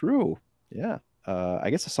 Yes, true. Yeah, I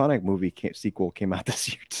guess a Sonic movie sequel came out this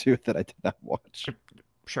year too that I did not watch.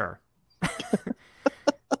 Sure.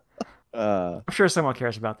 I'm sure someone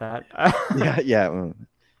cares about that. Yeah.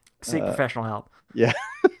 Seek professional help. Yeah.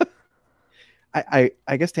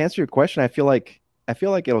 I guess to answer your question, I feel like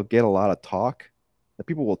it'll get a lot of talk. That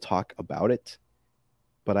people will talk about it,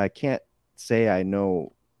 but I can't say I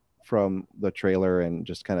know from the trailer and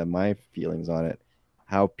just kind of my feelings on it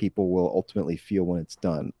how people will ultimately feel when it's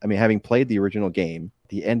done. I mean, having played the original game,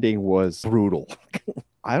 the ending was brutal.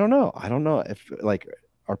 I don't know if like,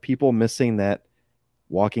 are people missing that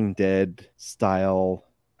Walking Dead style?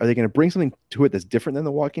 Are they going to bring something to it that's different than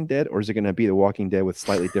The Walking Dead, or is it going to be The Walking Dead with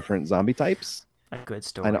slightly different zombie types? A good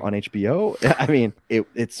story. On HBO? I mean,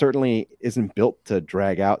 it certainly isn't built to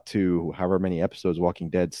drag out to however many episodes Walking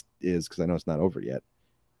Dead is, because I know it's not over yet.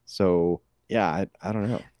 So, yeah, I don't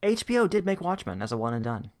know. HBO did make Watchmen as a one and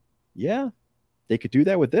done. Yeah, they could do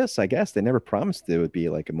that with this, I guess. They never promised it would be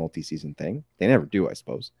like a multi-season thing. They never do, I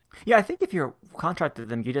suppose. Yeah, I think if you're contracted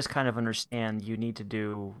them, you just kind of understand you need to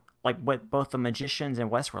do like what both the Magicians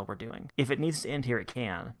and Westworld were doing. If it needs to end here, it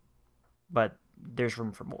can, but there's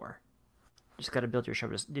room for more. You just got to build your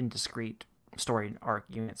show in discrete story arc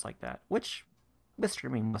units like that, which with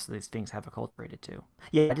streaming, most of these things have acculturated too.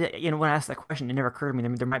 Yeah, when I asked that question, it never occurred to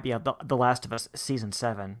me there might be The Last of Us season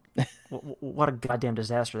 7. What a goddamn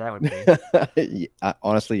disaster that would be.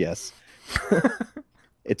 Honestly, yes.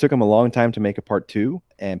 it took them a long time to make a part two,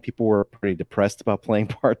 and people were pretty depressed about playing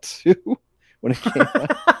part two when it came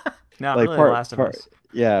out. Not Like really The Last of Us.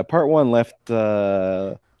 yeah, part one left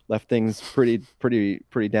things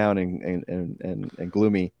pretty down and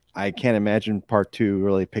gloomy. I can't imagine part two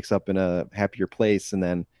really picks up in a happier place. And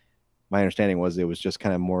then my understanding was it was just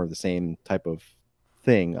kind of more of the same type of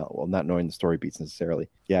thing. Well, not knowing the story beats necessarily.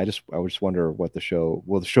 Yeah, I would just wonder what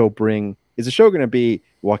will the show bring? Is the show going to be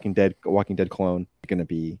Walking Dead clone? Going to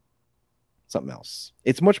be something else?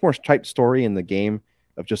 It's much more type story in the game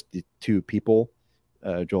of just the two people,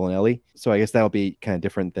 Joel and Ellie. So I guess that'll be kind of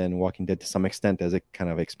different than Walking Dead to some extent, as it kind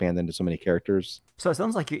of expanded into so many characters. So it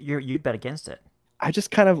sounds like you'd bet against it. I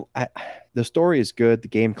just kind of the story is good. The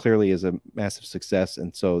game clearly is a massive success,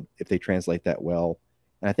 and so if they translate that well,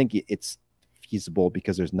 and I think it's feasible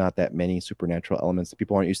because there's not that many supernatural elements that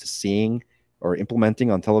people aren't used to seeing or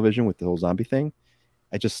implementing on television with the whole zombie thing.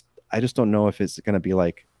 I just don't know if it's going to be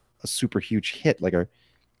like a super huge hit. Like, do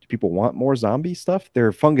people want more zombie stuff?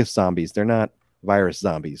 They're fungus zombies. They're not virus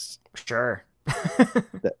zombies. Sure.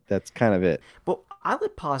 That's kind of it. But I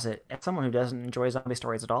would posit, as someone who doesn't enjoy zombie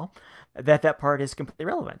stories at all, that part is completely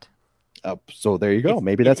relevant. So there you go.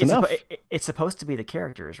 Maybe that's enough. It's supposed to be the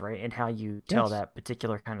characters, right? And how you tell that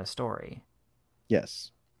particular kind of story.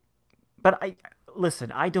 Yes. But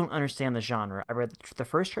listen, I don't understand the genre. I read the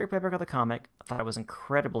first trade paperback of the comic. I thought it was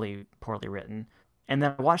incredibly poorly written. And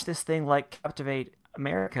then I watched this thing like Captivate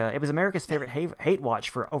America. It was America's favorite hate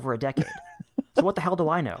watch for over a decade. So what the hell do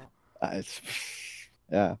I know?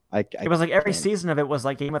 Yeah, it was like every season of it was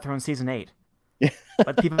like Game of Thrones season 8.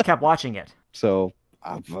 But people kept watching it. So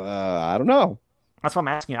I don't know. That's what I'm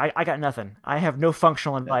asking you. I got nothing. I have no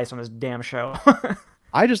functional advice on this damn show.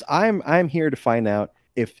 I'm here to find out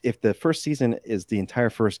if the first season is the entire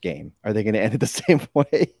first game, are they going to end it the same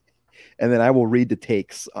way? And then I will read the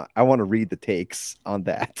takes. I want to read the takes on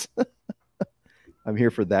that. I'm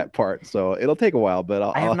here for that part. So it'll take a while, but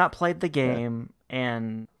I have not played the game,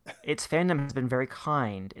 and its fandom has been very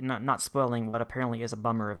kind in not spoiling what apparently is a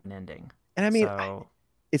bummer of an ending. And I mean,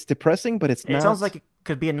 it's depressing, but it's not. It sounds like it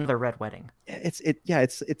could be another Red Wedding. It's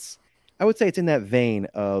I would say it's in that vein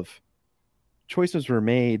of choices were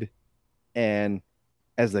made, and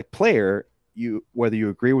as a player, whether you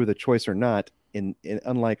agree with the choice or not, in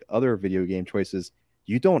unlike other video game choices,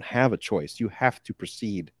 you don't have a choice. You have to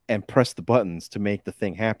proceed and press the buttons to make the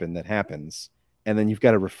thing happen that happens. And then you've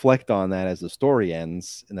got to reflect on that as the story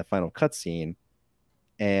ends in the final cutscene.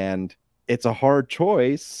 And it's a hard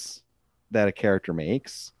choice that a character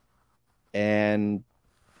makes. And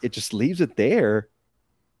it just leaves it there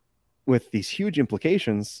with these huge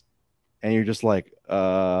implications. And you're just like,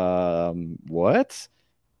 what?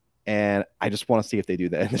 And I just want to see if they do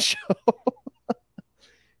that in the show.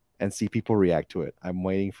 And see people react to it. I'm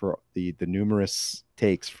waiting for the numerous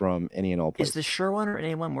takes from any and all places. Is the Sure one or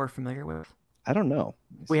anyone we're familiar with? I don't know.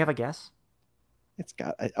 We have a guess? It's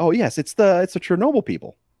got. Oh yes, it's the Chernobyl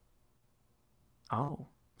people. Oh,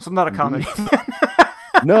 so not a comedy.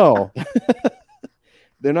 No,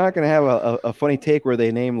 they're not going to have a funny take where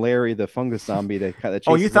they name Larry the fungus zombie. That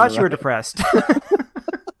oh, you thought you were depressed?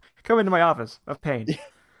 Come into my office of pain.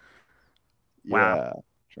 Wow. Yeah.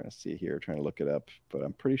 Trying to see here, trying to look it up, but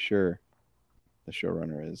I'm pretty sure the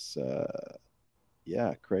showrunner is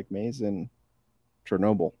Craig Mazin,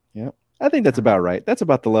 Chernobyl. Yeah, I think that's about right. That's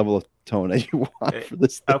about the level of tone that you want for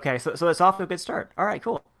this thing. Okay, so it's off to a good start. All right,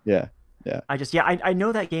 cool. Yeah. I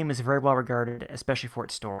know that game is very well regarded, especially for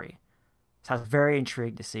its story. So I was very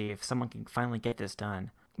intrigued to see if someone can finally get this done.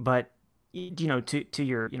 But to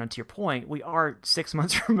your point, we are 6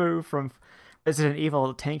 months removed from Resident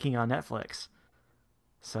Evil tanking on Netflix.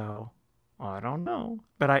 So, I don't know.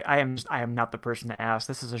 But I am not the person to ask.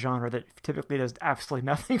 This is a genre that typically does absolutely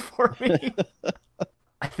nothing for me.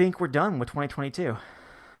 I think we're done with 2022.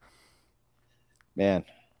 Man.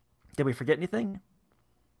 Did we forget anything?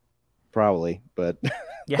 Probably, but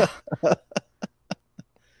yeah.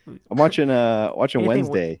 I'm watching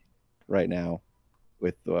Wednesday right now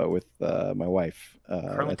with my wife.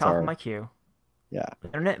 Currently top of my queue. Yeah.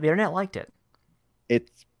 The internet liked it.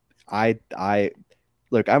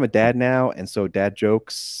 Look, I'm a dad now, and so dad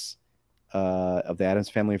jokes of the Addams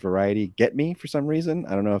Family variety get me for some reason.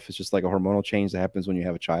 I don't know if it's just like a hormonal change that happens when you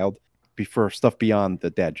have a child. For stuff beyond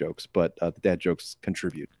the dad jokes, but the dad jokes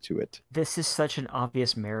contribute to it. This is such an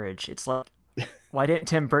obvious marriage. It's like, why didn't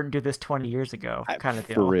Tim Burton do this 20 years ago? Kind of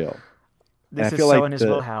deal. For real. This is so in his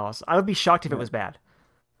wheelhouse. I would be shocked if it was bad.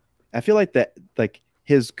 I feel like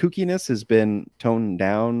his kookiness has been toned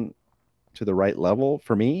down to the right level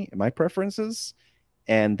for me and my preferences,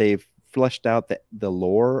 and they've fleshed out the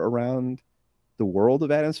lore around the world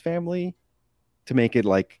of Addams Family to make it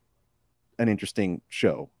like an interesting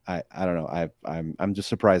show. I don't know. I'm just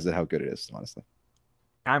surprised at how good it is, honestly.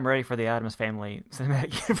 I'm ready for the Addams Family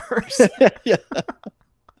cinematic universe. Yeah.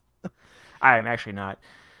 I am actually not.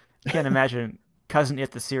 Can't imagine Cousin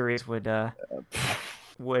It the series would do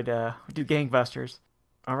gangbusters.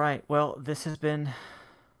 All right. Well, this has been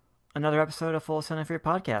another episode of Full of Sound and Fury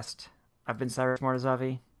podcast. I've been Cyrus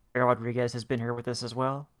Mortazavi. Aaron Rodriguez has been here with us as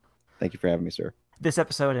well. Thank you for having me, sir. This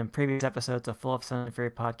episode and previous episodes of Full of Sound and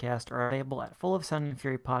Fury podcast are available at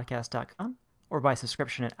fullofsoundandfurypodcast.com or by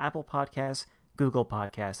subscription at Apple Podcasts, Google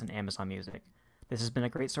Podcasts, and Amazon Music. This has been a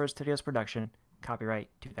Great Sword Studios production. Copyright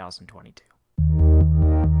 2022.